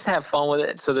 and just have fun with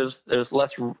it. So there's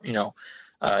less,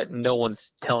 no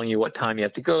one's telling you what time you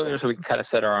have to go there, so we can kind of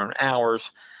set our own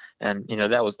hours. And,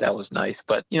 that was nice.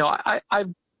 But, I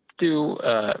do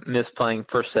miss playing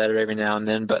first Saturday every now and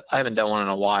then, but I haven't done one in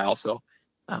a while. So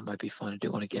might be fun to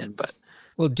do one again. But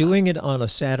Well, doing it on a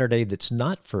Saturday that's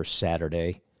not First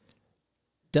Saturday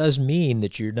does mean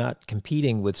that you're not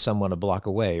competing with someone a block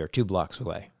away or 2 blocks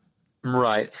away.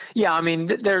 right, yeah. I mean,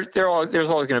 there's always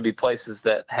going to be places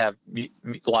that have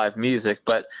live music,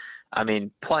 but I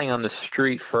mean, playing on the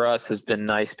street for us has been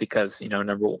nice because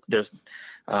there's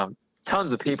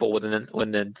tons of people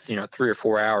within 3 or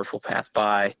 4 hours will pass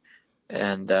by,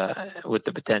 and with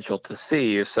the potential to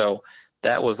see you. So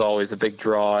that was always a big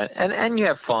draw, and you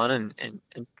have fun, and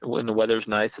when the weather's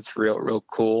nice, it's real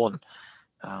cool, and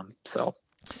so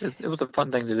it was a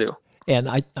fun thing to do. And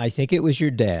I think it was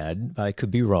your dad, but I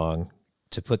could be wrong,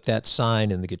 to put that sign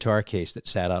in the guitar case that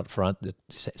sat out front that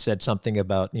said something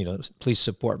about, please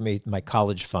support me, my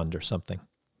college fund or something.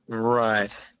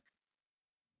 Right.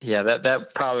 Yeah,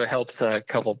 that probably helped a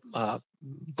couple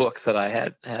books that I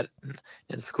had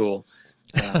in school.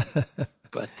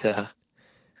 But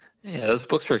yeah, those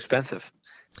books are expensive.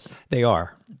 They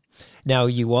are. Now,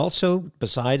 you also,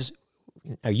 besides,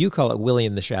 you call it Willie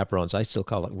and the Chaperones. I still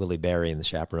call it Willie Barry and the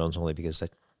Chaperones only because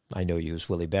I know you as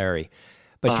Willie Barry.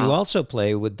 But you also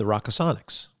play with the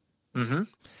Rockasonics. Mm-hmm.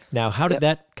 Now, how did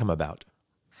that come about?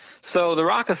 So the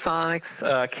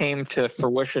Rockasonics came to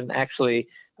fruition actually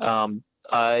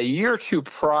a year or two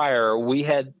prior. We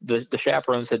had the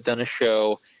Chaperones had done a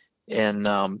show in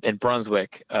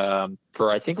Brunswick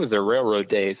for, I think it was their Railroad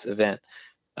Days event,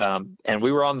 and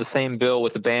we were on the same bill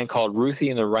with a band called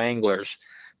Ruthie and the Wranglers,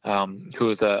 who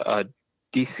is a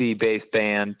DC-based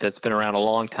band that's been around a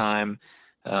long time.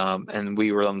 And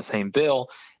we were on the same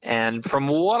bill. And from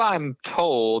what I'm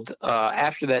told,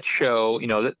 after that show,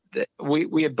 that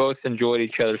we had both enjoyed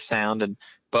each other's sound.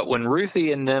 But when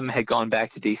Ruthie and them had gone back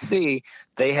to DC,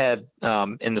 they had,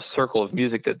 in the circle of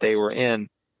music that they were in,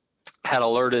 had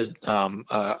alerted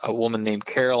a woman named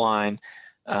Caroline,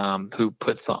 who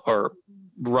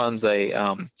runs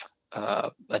a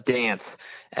dance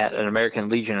at an American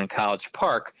Legion in College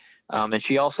Park. And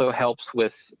she also helps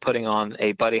with putting on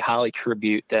a Buddy Holly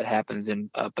tribute that happens in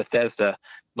Bethesda,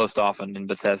 most often in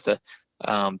Bethesda,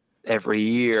 every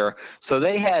year. So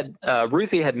they had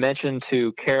Ruthie had mentioned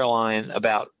to Caroline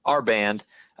about our band,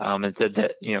 and said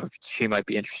that she might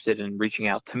be interested in reaching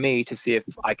out to me to see if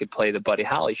I could play the Buddy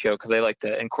Holly show, because they like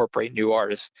to incorporate new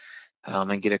artists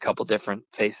and get a couple different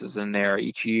faces in there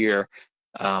each year.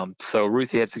 So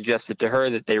Ruthie had suggested to her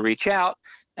that they reach out.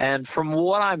 And from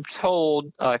what I'm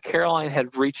told, Caroline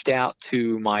had reached out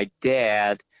to my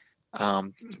dad,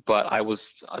 but I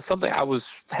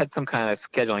had some kind of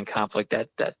scheduling conflict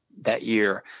that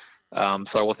year, so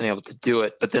I wasn't able to do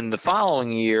it. But then the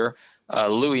following year,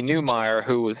 Louis Newmeyer,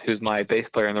 who's my bass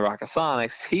player in the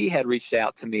Rockasonics, he had reached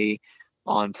out to me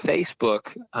on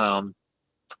Facebook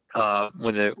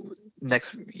when the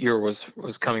next year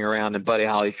was coming around and Buddy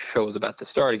Holly show was about to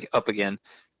start up again.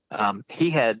 He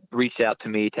had reached out to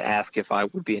me to ask if I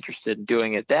would be interested in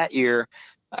doing it that year.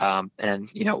 And,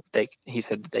 he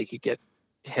said that they could get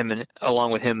him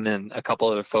along with him and a couple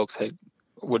other folks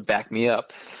would back me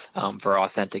up for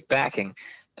authentic backing.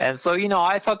 And so,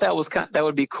 I thought that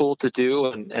would be cool to do.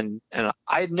 And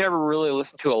I had never really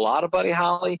listened to a lot of Buddy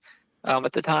Holly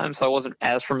at the time, so I wasn't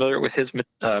as familiar with his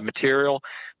material.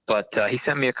 But he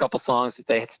sent me a couple songs that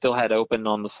they still had open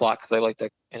on the slot, because they like to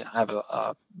have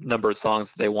a number of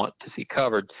songs that they want to see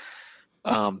covered.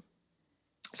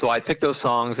 So I picked those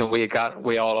songs, and we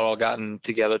all gotten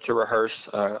together to rehearse.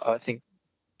 I think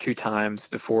 2 times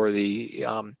before the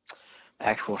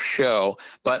actual show.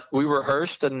 But we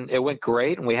rehearsed, and it went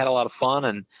great, and we had a lot of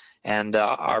fun. And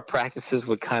our practices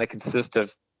would kind of consist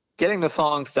of getting the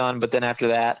songs done, but then after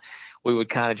that, we would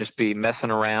kind of just be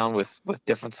messing around with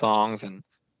different songs and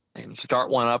start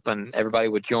one up, and everybody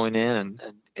would join in,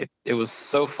 and it was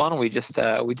so fun. We just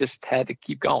had to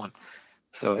keep going.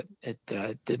 So it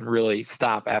didn't really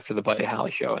stop after the Buddy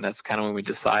Holly show, and that's kind of when we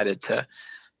decided to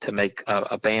make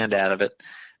a band out of it,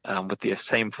 with the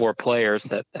same 4 players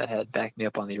that had backed me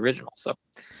up on the original. So,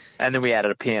 and then we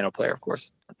added a piano player, of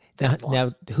course.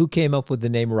 Now, who came up with the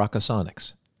name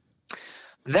Rockasonics?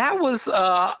 That was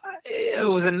it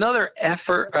was another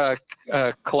effort,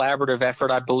 collaborative effort,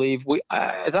 I believe. We,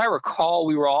 as I recall,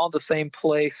 we were all in the same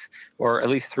place, or at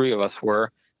least 3 of us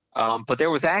were. But there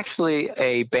was actually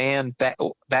a band back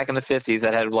in the 50s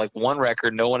that had like one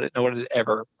record. No one had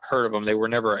ever heard of them. They were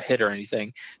never a hit or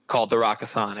anything, called the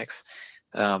Rockasonics.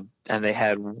 And they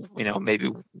had,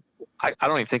 maybe I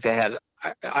don't even think they had.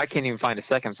 I can't even find a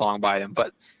second song by them,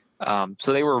 but.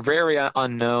 So they were very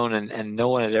unknown, and no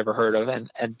one had ever heard of,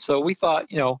 and so we thought,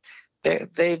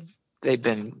 they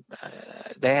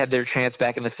had their chance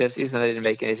back in the 50s, and they didn't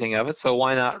make anything of it, so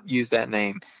why not use that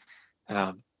name?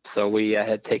 So we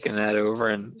had taken that over,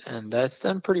 and it's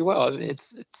done pretty well.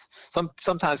 It's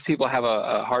sometimes people have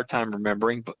a hard time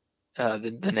remembering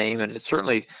the name, and it's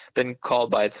certainly been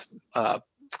called by its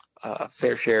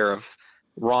fair share of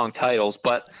wrong titles,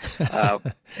 but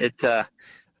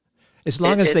as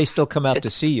long as they still come out to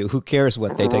see you, who cares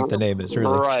what they think the name is,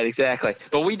 really? Right, exactly.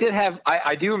 But we did have,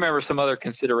 I do remember some other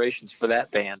considerations for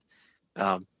that band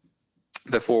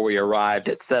before we arrived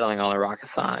at settling on the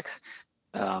Rockasonics.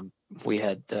 We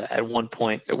had at one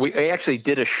point, we actually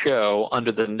did a show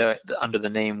under the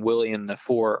name Willie and the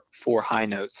Four High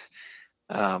Notes.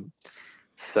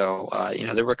 So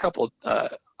there were a couple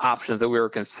options that we were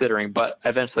considering, but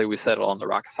eventually we settled on the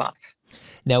Rockasonics.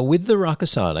 Now, with the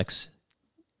Rockasonics,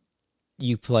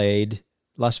 you played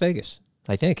Las Vegas,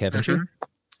 I think, haven't you?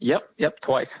 Yep,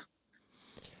 twice.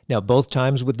 Now, both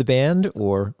times with the band,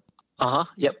 or?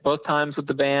 Yep, both times with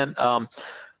the band.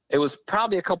 It was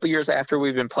probably a couple years after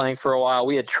we'd been playing for a while.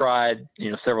 We had tried,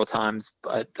 several times,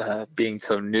 but being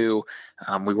so new,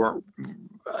 we weren't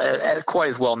quite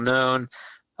as well known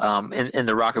in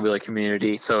the rockabilly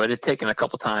community. So it had taken a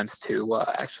couple times to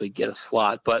actually get a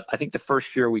slot. But I think the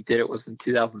first year we did it was in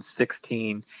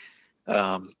 2016.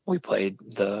 We played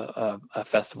a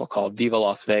festival called Viva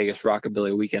Las Vegas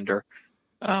Rockabilly Weekender,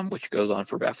 which goes on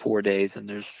for about 4 days, and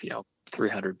there's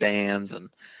 300 bands and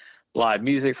live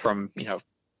music from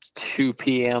 2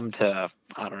 p.m. to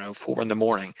 4 in the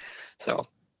morning. So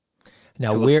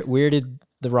now, where did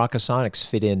the Rockasonics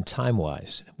fit in time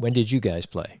wise? When did you guys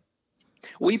play?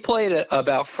 We played at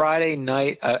about Friday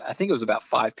night. I think it was about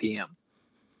 5 p.m.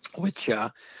 Which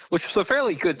was a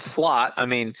fairly good slot. I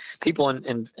mean, people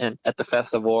in at the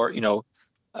festival,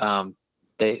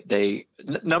 they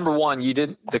number one,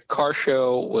 the car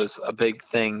show was a big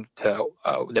thing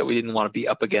that we didn't want to be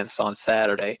up against on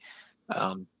Saturday.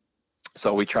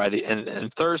 So we tried to,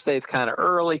 and Thursday it's kind of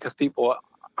early because people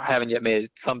haven't yet made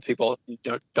it. Some people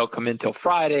don't come in till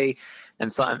Friday,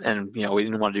 and we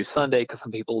didn't want to do Sunday because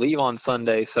some people leave on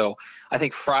Sunday. So I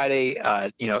think Friday,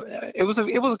 it was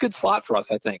a good slot for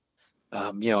us. I think,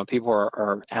 people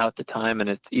are out at the time, and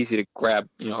it's easy to grab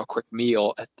a quick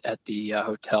meal at the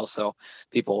hotel. So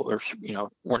people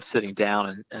weren't sitting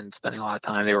down and spending a lot of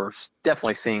time. They were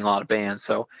definitely seeing a lot of bands.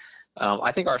 So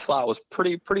I think our slot was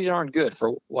pretty darn good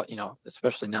for what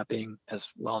especially not being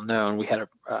as well known. We had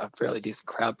a fairly decent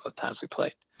crowd both times we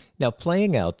played. Now,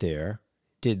 playing out there,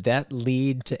 did that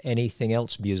lead to anything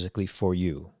else musically for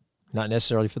you? Not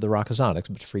necessarily for the Rockasonics,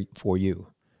 but for you.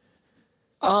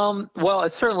 Well,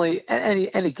 it's certainly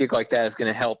any gig like that is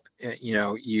going to help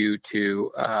you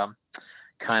to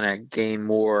kind of gain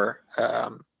more. I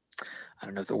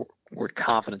don't know if the word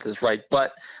confidence is right,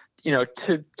 but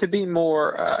to be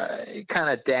more kind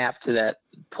of adapt to that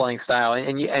playing style.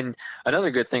 And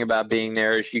another good thing about being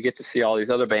there is you get to see all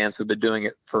these other bands who've been doing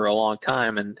it for a long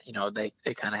time, and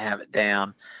they kind of have it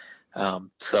down.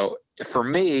 So for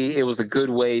me, it was a good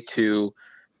way to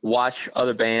watch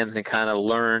other bands and kind of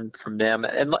learn from them.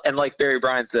 And like Barry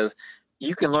Bryan says,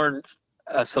 you can learn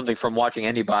something from watching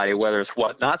anybody, whether it's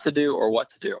what not to do or what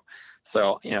to do.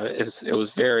 So it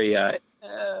was very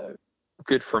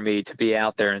good for me to be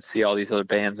out there and see all these other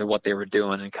bands and what they were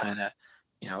doing, and kind of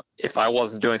if I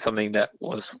wasn't doing something that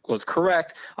was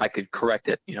correct, I could correct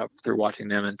it through watching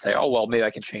them and say, oh well, maybe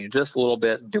I can change this a little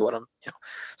bit and do what I'm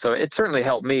so it certainly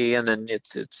helped me, and then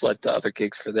it's led to other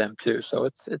gigs for them too. So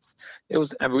it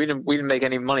was, I mean, we didn't make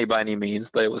any money by any means,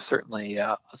 but it was certainly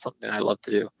something I love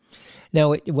to do.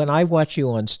 Now, when I watch you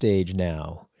on stage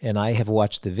now, and I have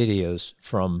watched the videos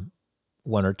from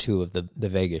one or two of the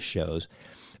Vegas shows,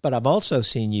 but I've also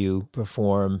seen you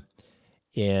perform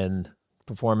in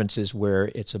performances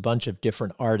where it's a bunch of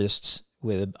different artists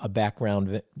with a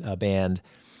background band,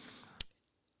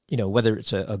 whether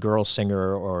it's a girl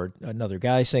singer or another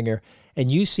guy singer,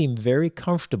 and you seem very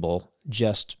comfortable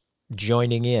just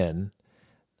joining in,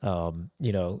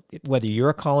 whether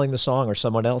you're calling the song or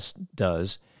someone else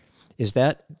does.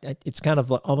 It's kind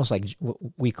of almost like what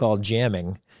we call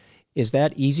jamming. Is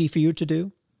that easy for you to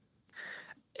do?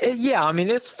 Yeah, I mean,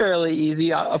 it's fairly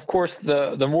easy. Of course,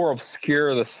 the more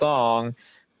obscure the song,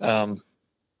 the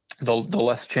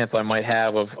less chance I might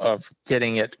have of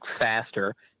getting it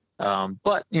faster.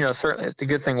 But certainly the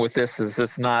good thing with this is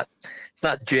it's not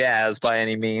jazz by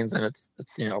any means, and it's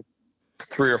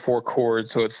 3 or 4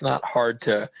 chords, so it's not hard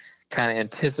to kind of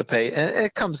anticipate. And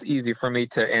it comes easy for me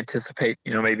to anticipate,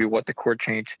 maybe what the chord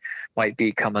change might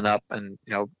be coming up, and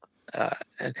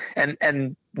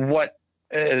and what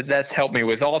that's helped me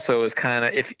with also is kind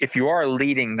of if you are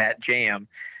leading that jam,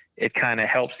 it kind of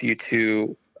helps you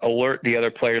to alert the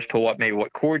other players to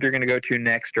what chord you're going to go to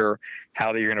next, or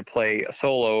how you're going to play a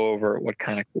solo over what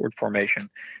kind of chord formation.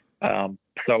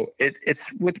 So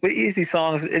it's with easy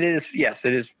songs. It is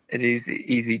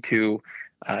easy to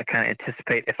kind of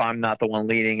anticipate if I'm not the one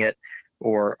leading it,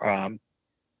 or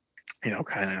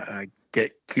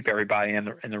keep everybody in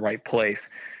the right place.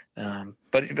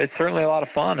 But it's certainly a lot of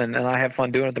fun, and I have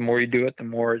fun doing it. The more you do it, the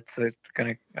more it's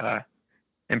going to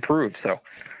improve. So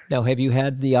now, have you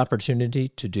had the opportunity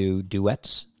to do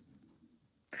duets?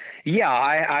 Yeah,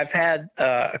 I've had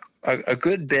a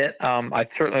good bit. I'd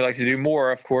certainly like to do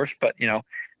more, of course, but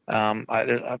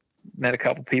I've met a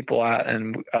couple people out,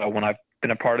 and when I've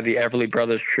been a part of the Everly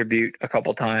Brothers tribute a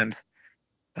couple times,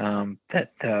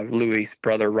 that Louis'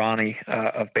 brother Ronnie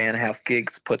of Bandhouse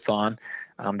Gigs puts on.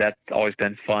 That's always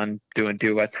been fun, doing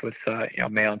duets with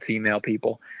male and female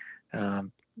people.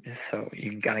 So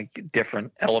you can kind of get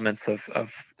different elements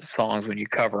of songs when you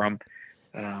cover them.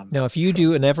 Now, if you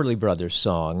do an Everly Brothers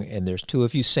song and there's two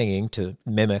of you singing to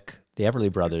mimic the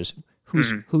Everly Brothers,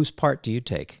 whose part do you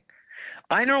take?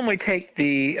 I normally take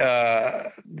the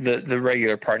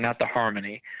regular part, not the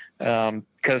harmony,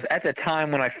 because at the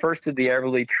time when I first did the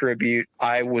Everly tribute,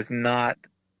 I was not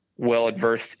well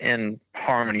adversed in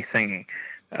harmony singing.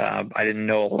 I didn't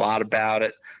know a lot about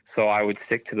it, so I would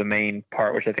stick to the main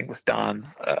part, which I think was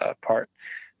Don's part.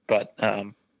 But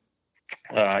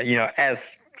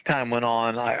as time went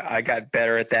on, I got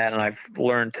better at that, and I've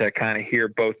learned to kind of hear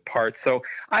both parts. So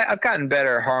I've gotten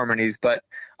better at harmonies, but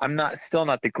I'm still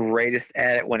not the greatest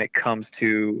at it when it comes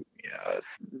to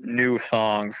new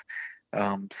songs.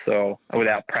 So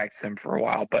without practicing for a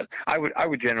while, but I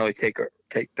would generally take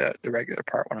the regular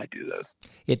part when I do those.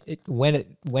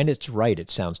 When it's right,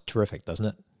 it sounds terrific, doesn't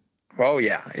it? Oh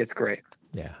yeah, it's great.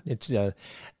 Yeah, it's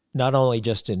not only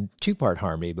just in 2-part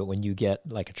harmony, but when you get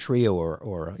like a trio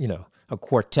or a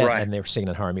quartet, right, and they're singing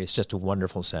in harmony, it's just a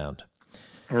wonderful sound.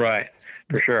 Right,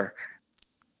 for sure.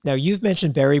 Now, you've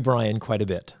mentioned Barry Bryan quite a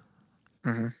bit.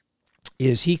 Mm-hmm.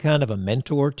 Is he kind of a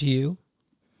mentor to you?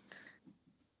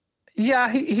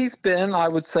 Yeah, he's been. I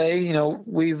would say,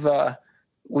 we've done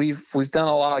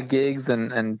a lot of gigs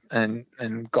and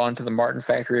gone to the Martin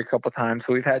Factory a couple of times,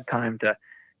 so we've had time to,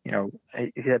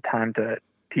 he had time to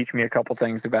teach me a couple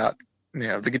things about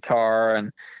the guitar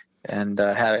and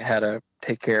how to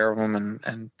take care of them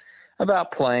and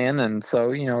about playing. And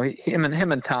so, him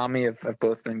and Tommy have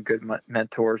both been good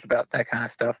mentors about that kind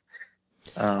of stuff.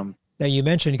 Now, you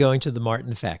mentioned going to the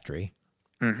Martin Factory.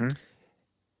 Mm-hmm.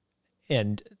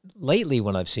 And lately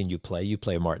when I've seen you play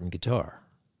a Martin guitar.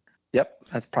 Yep,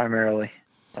 that's primarily.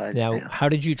 Now, how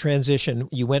did you transition?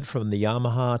 You went from the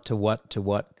Yamaha to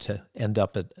what to end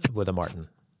up with a Martin?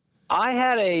 I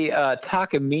had a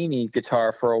Takamine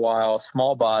guitar for a while, a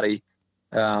small body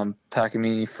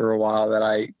Takamine for a while that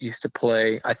I used to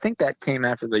play. I think that came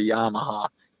after the Yamaha,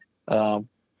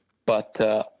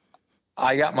 but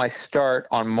I got my start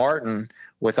on Martin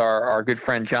with our good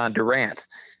friend John Durant,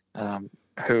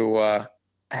 who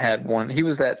had one. He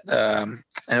was at an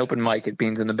open mic at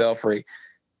Beans in the Belfry,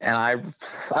 and I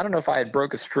don't know if I had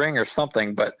broke a string or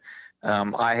something, but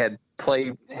I had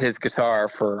played his guitar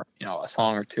for a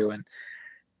song or two,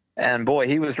 and boy,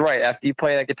 he was right. After you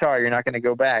play that guitar, you're not going to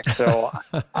go back. So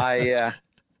I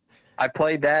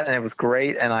played that, and it was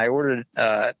great. And I ordered.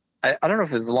 I don't know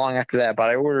if it was long after that, but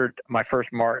I ordered my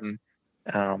first Martin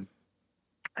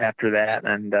after that,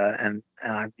 and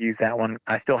I've used that one.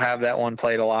 I still have that one,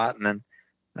 played a lot, and then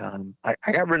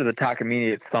I got rid of the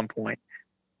Takamine at some point,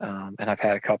 and I've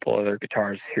had a couple other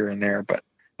guitars here and there, but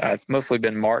it's mostly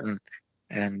been Martin,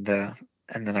 and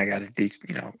then I got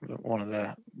one of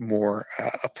the more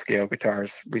upscale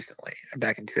guitars recently,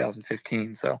 back in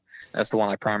 2015. So that's the one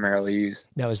I primarily use.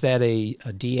 Now, is that a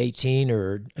D18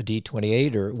 or a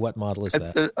D28, or what model is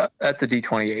that? That's a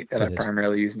D28 that I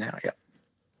primarily use now. Yeah.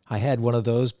 I had one of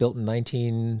those built in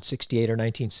 1968 or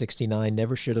 1969.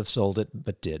 Never should have sold it,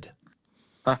 but did.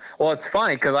 Well, it's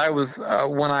funny because I was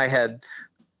when I had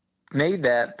made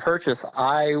that purchase,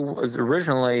 I was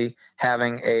originally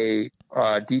having a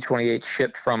D28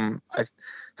 shipped from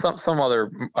some other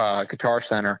Guitar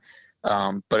Center,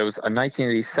 but it was a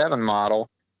 1987 model,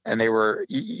 and they were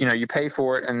you pay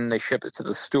for it and they ship it to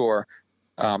the store.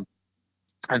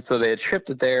 And so they had shipped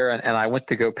it there, and I went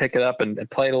to go pick it up and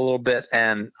play it a little bit,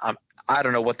 and I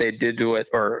don't know what they did to it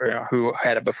or who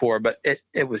had it before, but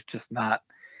it was just not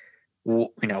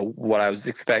what I was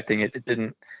expecting. It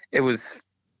didn't. It was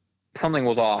something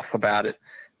was off about it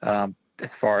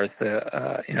as far as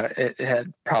the it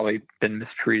had probably been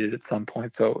mistreated at some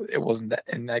point, so it wasn't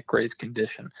in that great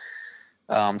condition.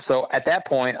 So at that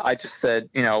point, I just said,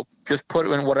 just put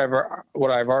in what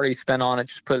I've already spent on it,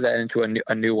 just put that into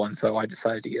a new one. So I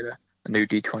decided to get a new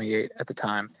D28 at the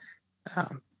time.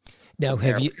 Now,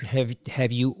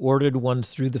 have you ordered one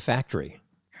through the factory?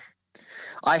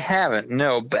 I haven't,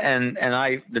 no. But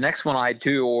the next one I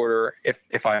do order,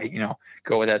 if I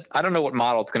go with that. I don't know what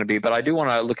model it's going to be, but I do want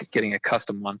to look at getting a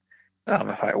custom one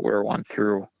if I order one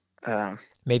through.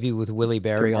 Maybe with Willie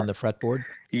Berry on the fretboard.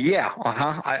 Yeah,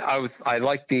 I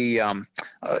like the a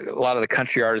lot of the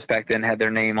country artists back then had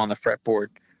their name on the fretboard.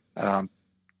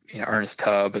 Ernest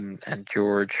Tubb and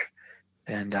George,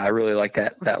 and I really like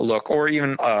that look. Or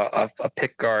even a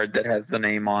pick guard that has the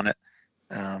name on it.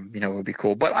 Would be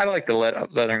cool. But I like the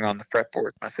lettering on the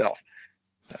fretboard myself.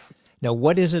 Now,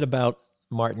 what is it about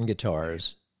Martin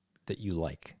guitars that you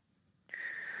like?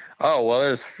 Oh, well,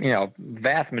 there's,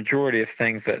 vast majority of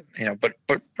things that,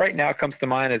 but right now comes to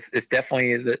mind is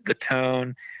definitely the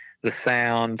tone, the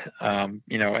sound,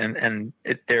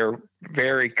 they're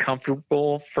very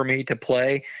comfortable for me to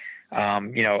play.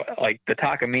 Like the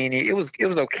Takamine, it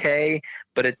was okay,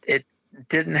 but it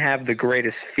didn't have the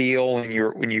greatest feel when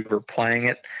you were playing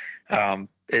it.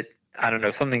 I don't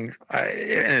know, something,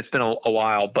 and it's been a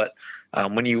while, but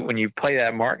when you play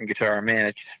that Martin guitar, man,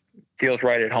 it just feels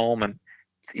right at home, and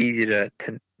it's easy to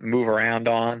move around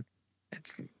on.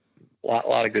 It's a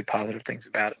lot of good positive things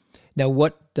about it. Now,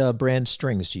 what brand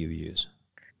strings do you use?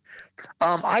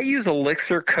 I use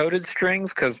Elixir coated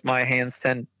strings because my hands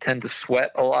tend to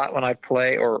sweat a lot when I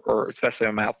play, or especially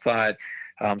when I'm outside.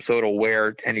 So it'll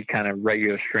wear any kind of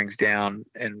regular strings down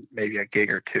in maybe a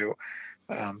gig or two.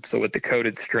 So with the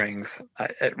coated strings,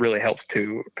 it really helps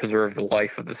to preserve the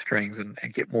life of the strings and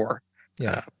get more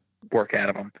work out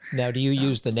of them. Now, do you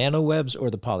use the NanoWebs or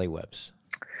the Polywebs?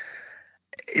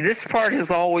 This part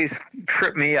has always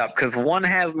tripped me up because one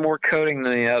has more coating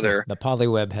than the other. The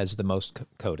Polyweb has the most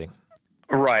coating.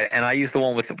 Right, and I use the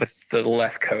one with the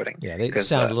less coating. Yeah, they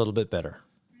sound a little bit better.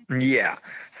 Yeah,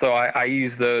 so I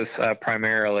use those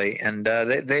primarily, and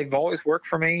they've always worked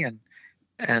for me,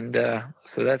 and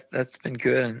so that's been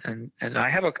good. And I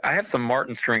have some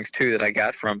Martin strings too that I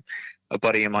got from a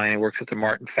buddy of mine who works at the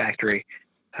Martin factory.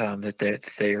 I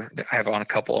have on a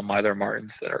couple of my other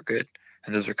Martins that are good,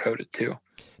 and those are coated too.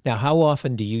 Now, how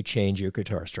often do you change your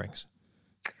guitar strings?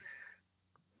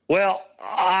 Well,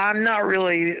 I'm not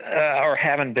really, or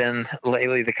haven't been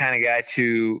lately, the kind of guy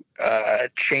to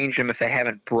change them if they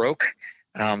haven't broke.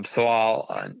 So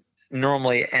I'll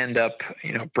normally end up,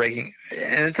 breaking,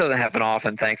 and it doesn't happen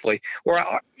often, thankfully. Or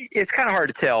it's kind of hard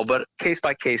to tell, but case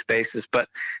by case basis. But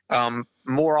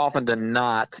more often than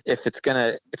not, if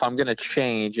I'm gonna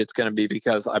change, it's gonna be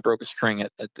because I broke a string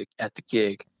at the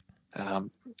gig, and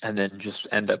then just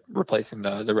end up replacing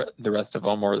the rest of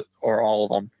them or all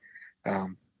of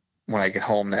them. When I get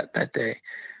home that day.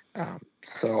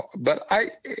 But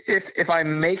if I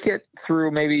make it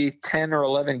through maybe 10 or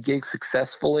 11 gigs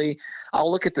successfully,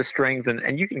 I'll look at the strings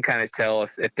and you can kind of tell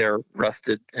if they're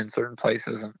rusted in certain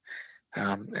places.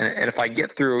 And if I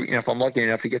get through, if I'm lucky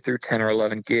enough to get through 10 or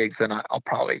 11 gigs, then I'll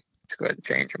probably just go ahead and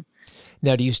change them.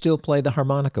 Now, do you still play the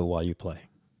harmonica while you play?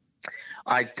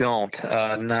 I don't,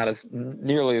 not as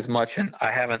nearly as much. And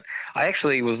I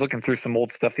actually was looking through some old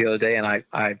stuff the other day, and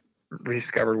I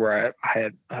rediscovered where I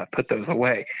had put those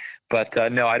away, but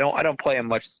no, I don't play them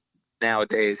much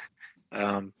nowadays.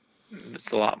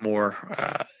 It's a lot more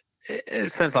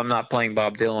since I'm not playing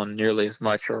Bob Dylan nearly as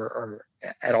much or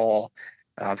at all.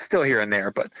 Still here and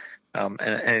there, but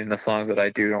and the songs that I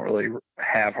do don't really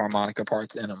have harmonica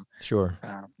parts in them. Sure.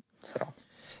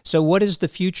 So what does the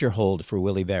future hold for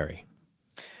Willie Berry?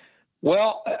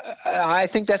 Well, I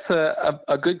think that's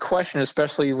a good question,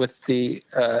 especially with the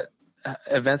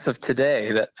events of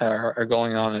today that are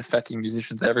going on and affecting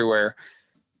musicians everywhere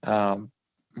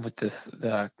with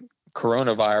the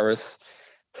coronavirus.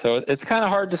 So it's kind of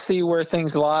hard to see where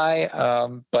things lie.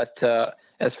 But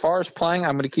as far as playing,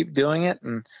 I'm going to keep doing it,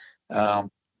 and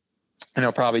I'll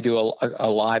probably do a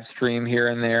live stream here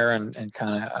and there, and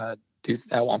kind of do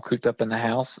that while I'm cooped up in the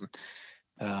house.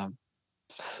 And,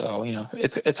 so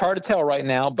it's hard to tell right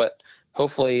now, but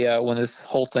hopefully when this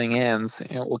whole thing ends,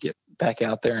 we'll get back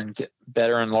out there and get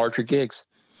better and larger gigs.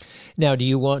 Now,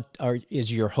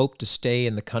 is your hope to stay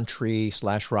in the country /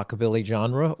 rockabilly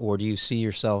genre, or do you see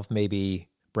yourself maybe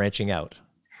branching out?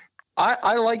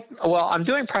 I'm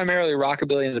doing primarily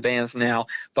rockabilly in the bands now,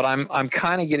 but I'm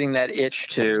kind of getting that itch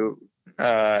to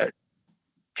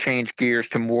change gears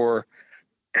to more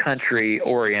country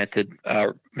oriented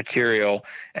material,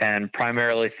 and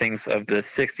primarily things of the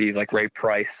 60s, like Ray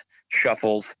Price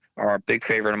shuffles are a big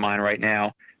favorite of mine right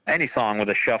now. any song with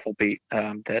a shuffle beat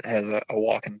that has a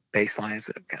walking bass line.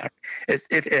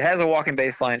 If it has a walking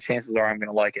bass line, chances are I'm going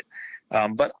to like it.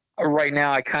 But right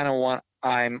now,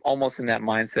 I'm almost in that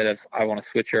mindset of I want to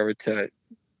switch over to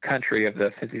country of the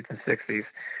 50s and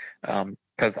 60s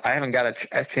because I haven't got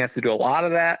a chance to do a lot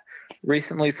of that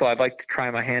recently. So I'd like to try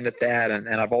my hand at that, and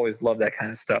I've always loved that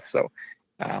kind of stuff. So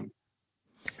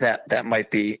that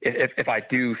might be if I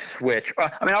do switch.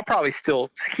 I mean, I'll probably still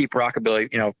keep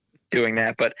rockabilly, doing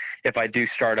that. But if I do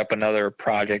start up another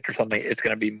project or something, it's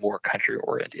going to be more country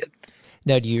oriented.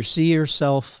 Now, do you see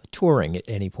yourself touring at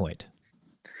any point?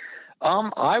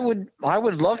 I would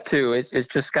love to. It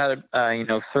just got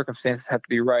to, circumstances have to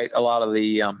be right. A lot of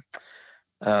the,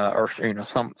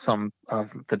 some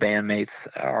of the bandmates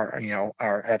are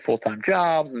have full-time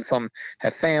jobs and some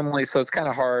have families. So it's kind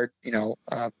of hard,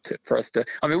 for us to,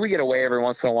 I mean, we get away every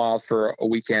once in a while for a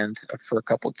weekend for a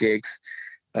couple gigs,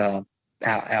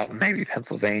 out in maybe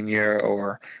Pennsylvania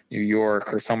or New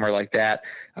York or somewhere like that.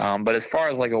 But as far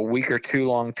as like a week or two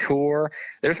long tour,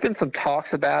 there's been some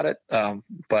talks about it.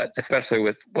 But especially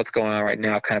with what's going on right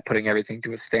now, kind of putting everything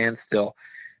to a standstill.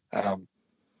 Well,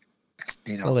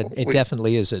 it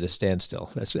definitely is at a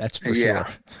standstill. That's for sure.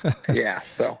 Yeah.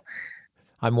 So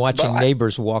I'm watching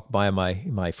neighbors walk by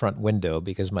my front window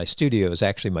because my studio is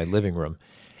actually my living room,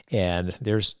 and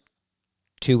there's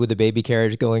two with the baby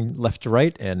carriage going left to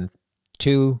right and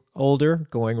two older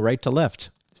going right to left,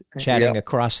 chatting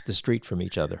across the street from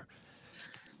each other.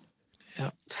 Yeah.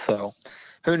 So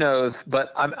who knows?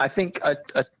 But I think,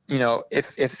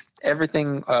 if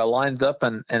everything lines up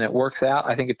and it works out,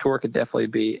 I think a tour could definitely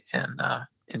be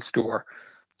in store.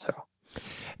 So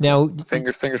now,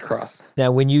 fingers crossed.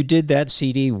 Now, when you did that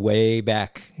CD way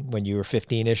back when you were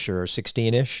 15-ish or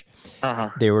 16-ish,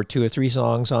 there were 2 or 3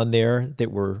 songs on there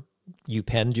that you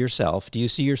penned yourself. Do you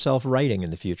see yourself writing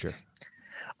in the future?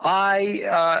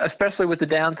 Especially with the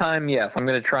downtime, yes, I'm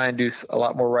going to try and do a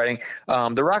lot more writing.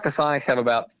 The Rockasonics have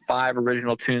about 5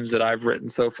 original tunes that I've written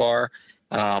so far,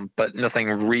 but nothing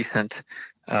recent.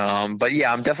 But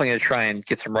yeah, I'm definitely going to try and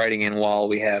get some writing in while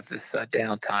we have this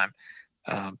downtime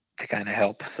to kind of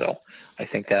help. So I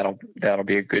think that'll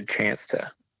be a good chance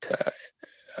to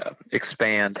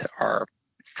expand our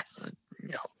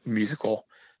musical.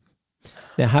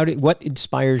 Now, what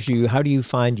inspires you? How do you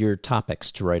find your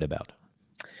topics to write about?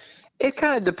 It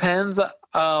kind of depends.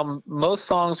 Most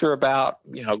songs are about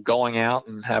going out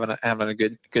and having a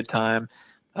good time,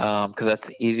 because that's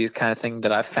the easiest kind of thing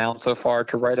that I've found so far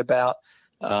to write about.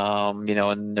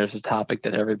 And there's a topic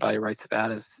that everybody writes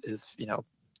about is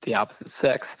the opposite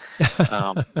sex.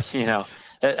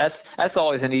 That's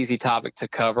always an easy topic to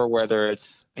cover, whether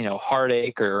it's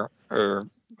heartache or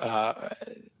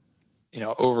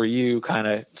over you kind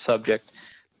of subject.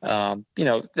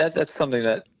 That's something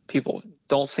that people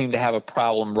don't seem to have a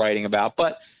problem writing about,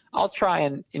 but I'll try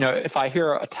and, if I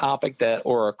hear a topic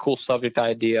or a cool subject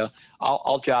idea,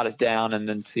 I'll jot it down and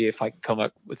then see if I can come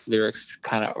up with lyrics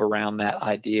kind of around that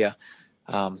idea,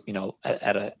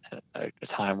 at a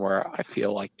time where I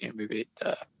feel like maybe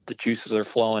the juices are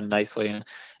flowing nicely.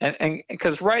 And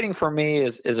because writing for me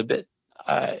is a bit,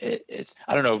 it's,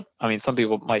 I don't know, I mean, some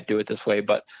people might do it this way,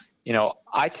 but,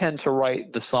 I tend to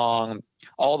write the song,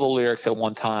 all the lyrics at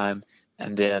one time,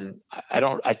 and then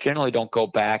I generally don't go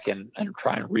back and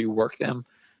try and rework them,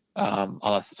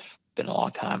 unless it's been a long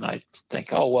time and I think,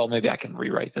 oh, well, maybe I can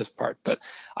rewrite this part. But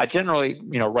I generally,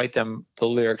 write the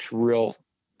lyrics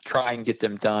try and get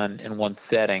them done in one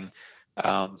setting.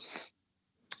 And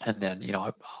then,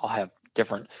 I'll have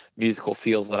different musical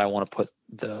feels that I want to put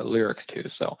the lyrics to.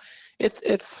 So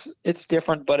it's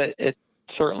different, but it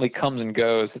certainly comes and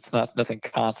goes. It's nothing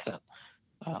constant.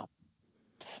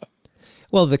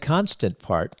 Well, the constant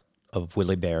part of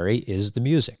Willie Barry is the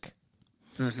music.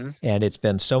 Mm-hmm. And it's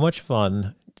been so much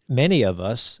fun. Many of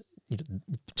us,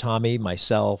 Tommy,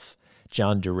 myself,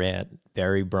 John Durant,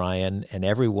 Barry Bryan, and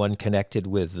everyone connected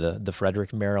with the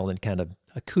Frederick, Maryland kind of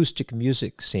acoustic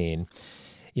music scene,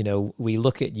 we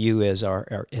look at you as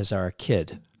our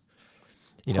kid,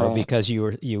 because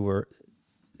you were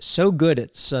so good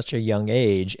at such a young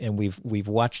age, and we've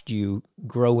watched you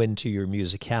grow into your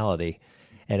musicality.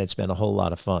 And it's been a whole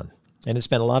lot of fun. And it's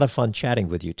been a lot of fun chatting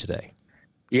with you today.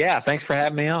 Yeah, thanks for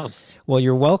having me on. Well,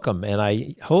 you're welcome.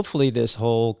 And hopefully this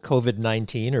whole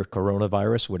COVID-19 or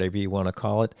coronavirus, whatever you want to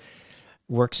call it,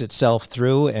 works itself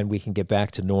through and we can get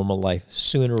back to normal life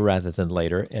sooner rather than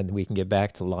later, and we can get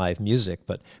back to live music.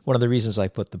 But one of the reasons I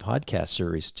put the podcast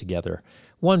series together,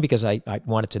 one, because I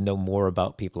wanted to know more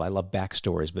about people. I love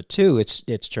backstories. But two,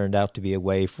 it's turned out to be a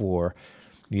way for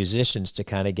musicians to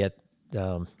kind of get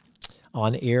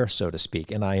on air, so to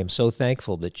speak. And I am so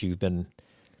thankful that you've been,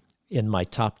 in my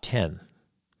top 10.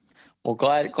 Well,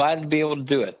 glad to be able to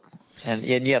do it. And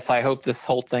yes, I hope this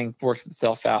whole thing works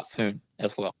itself out soon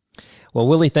as well. Well,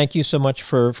 Willie, thank you so much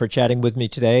for chatting with me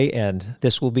today. And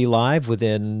this will be live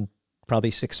within probably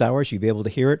 6 hours. You'll be able to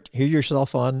hear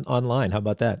yourself online. How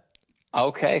about that?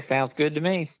 Okay, sounds good to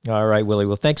me. All right, Willie.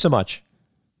 Well, thanks so much.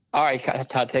 All right,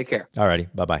 Todd, take care. All righty.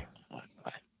 Bye-bye. Bye.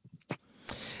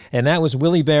 And that was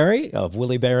Willie Berry of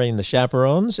Willie Berry and the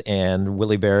Chaperones and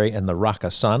Willie Berry and the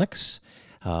Rockasonics.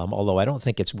 Although I don't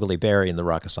think it's Willie Berry and the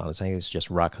Rockasonics. I think it's just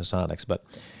Rockasonics. But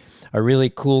a really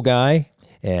cool guy,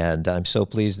 and I'm so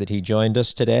pleased that he joined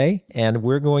us today. And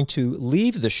we're going to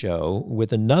leave the show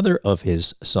with another of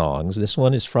his songs. This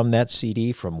one is from that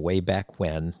CD from way back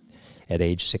when, at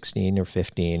age 16 or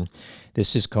 15.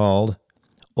 This is called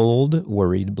Old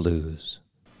Worried Blues.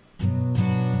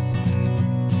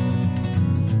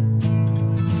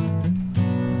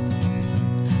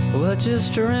 Well,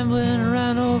 just rambling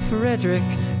around old Frederick,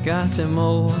 got them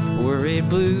old worried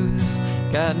blues.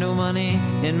 Got no money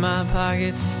in my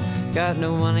pockets, got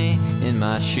no money in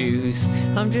my shoes.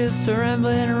 I'm just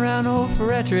rambling around old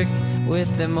Frederick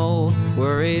with them old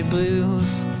worried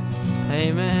blues.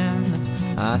 Hey man,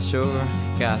 I sure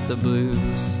got the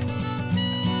blues.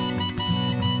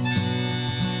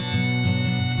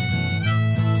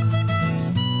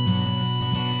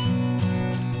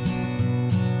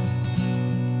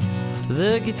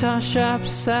 The guitar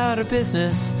shop's out of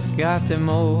business, got them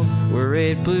old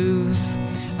worried blues.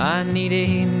 I need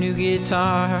a new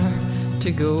guitar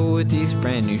to go with these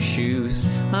brand new shoes.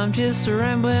 I'm just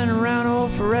rambling around old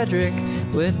Frederick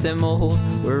with them old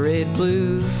worried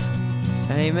blues.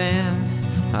 Hey man,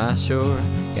 I sure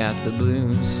got the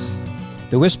blues.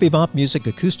 The Wispy Mop Music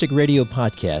Acoustic Radio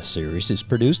Podcast Series is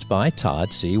produced by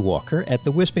Todd C. Walker at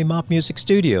the Wispy Mop Music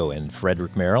Studio in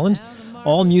Frederick, Maryland.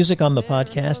 All music on the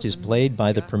podcast is played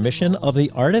by the permission of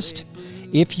the artist.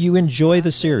 If you enjoy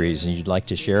the series and you'd like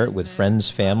to share it with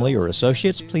friends, family, or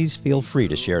associates, please feel free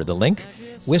to share the link,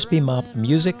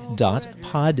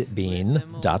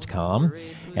 wispymopmusic.podbean.com.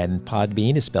 And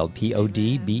Podbean is spelled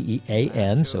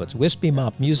Podbean, so it's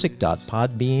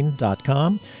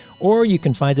wispymopmusic.podbean.com. Or you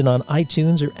can find it on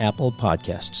iTunes or Apple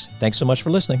Podcasts. Thanks so much for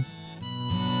listening.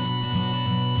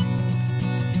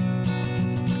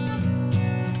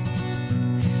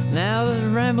 Now they're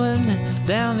rambling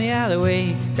down the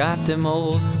alleyway, got them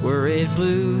old worried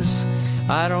blues.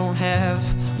 I don't have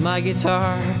my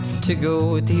guitar to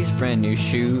go with these brand new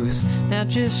shoes. Now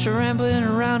just rambling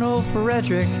around old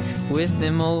Frederick with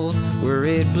them old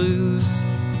worried blues.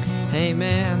 Hey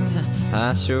man,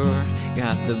 I sure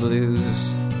got the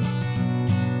blues.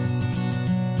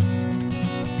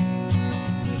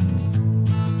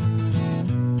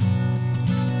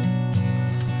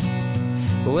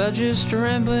 Well, just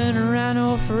rambling around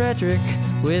old Frederick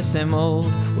with them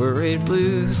old worried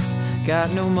blues.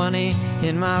 Got no money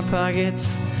in my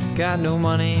pockets, got no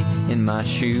money in my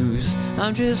shoes.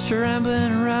 I'm just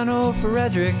rambling around old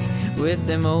Frederick with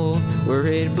them old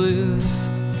worried blues.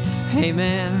 Hey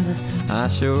man, I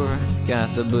sure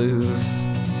got the blues.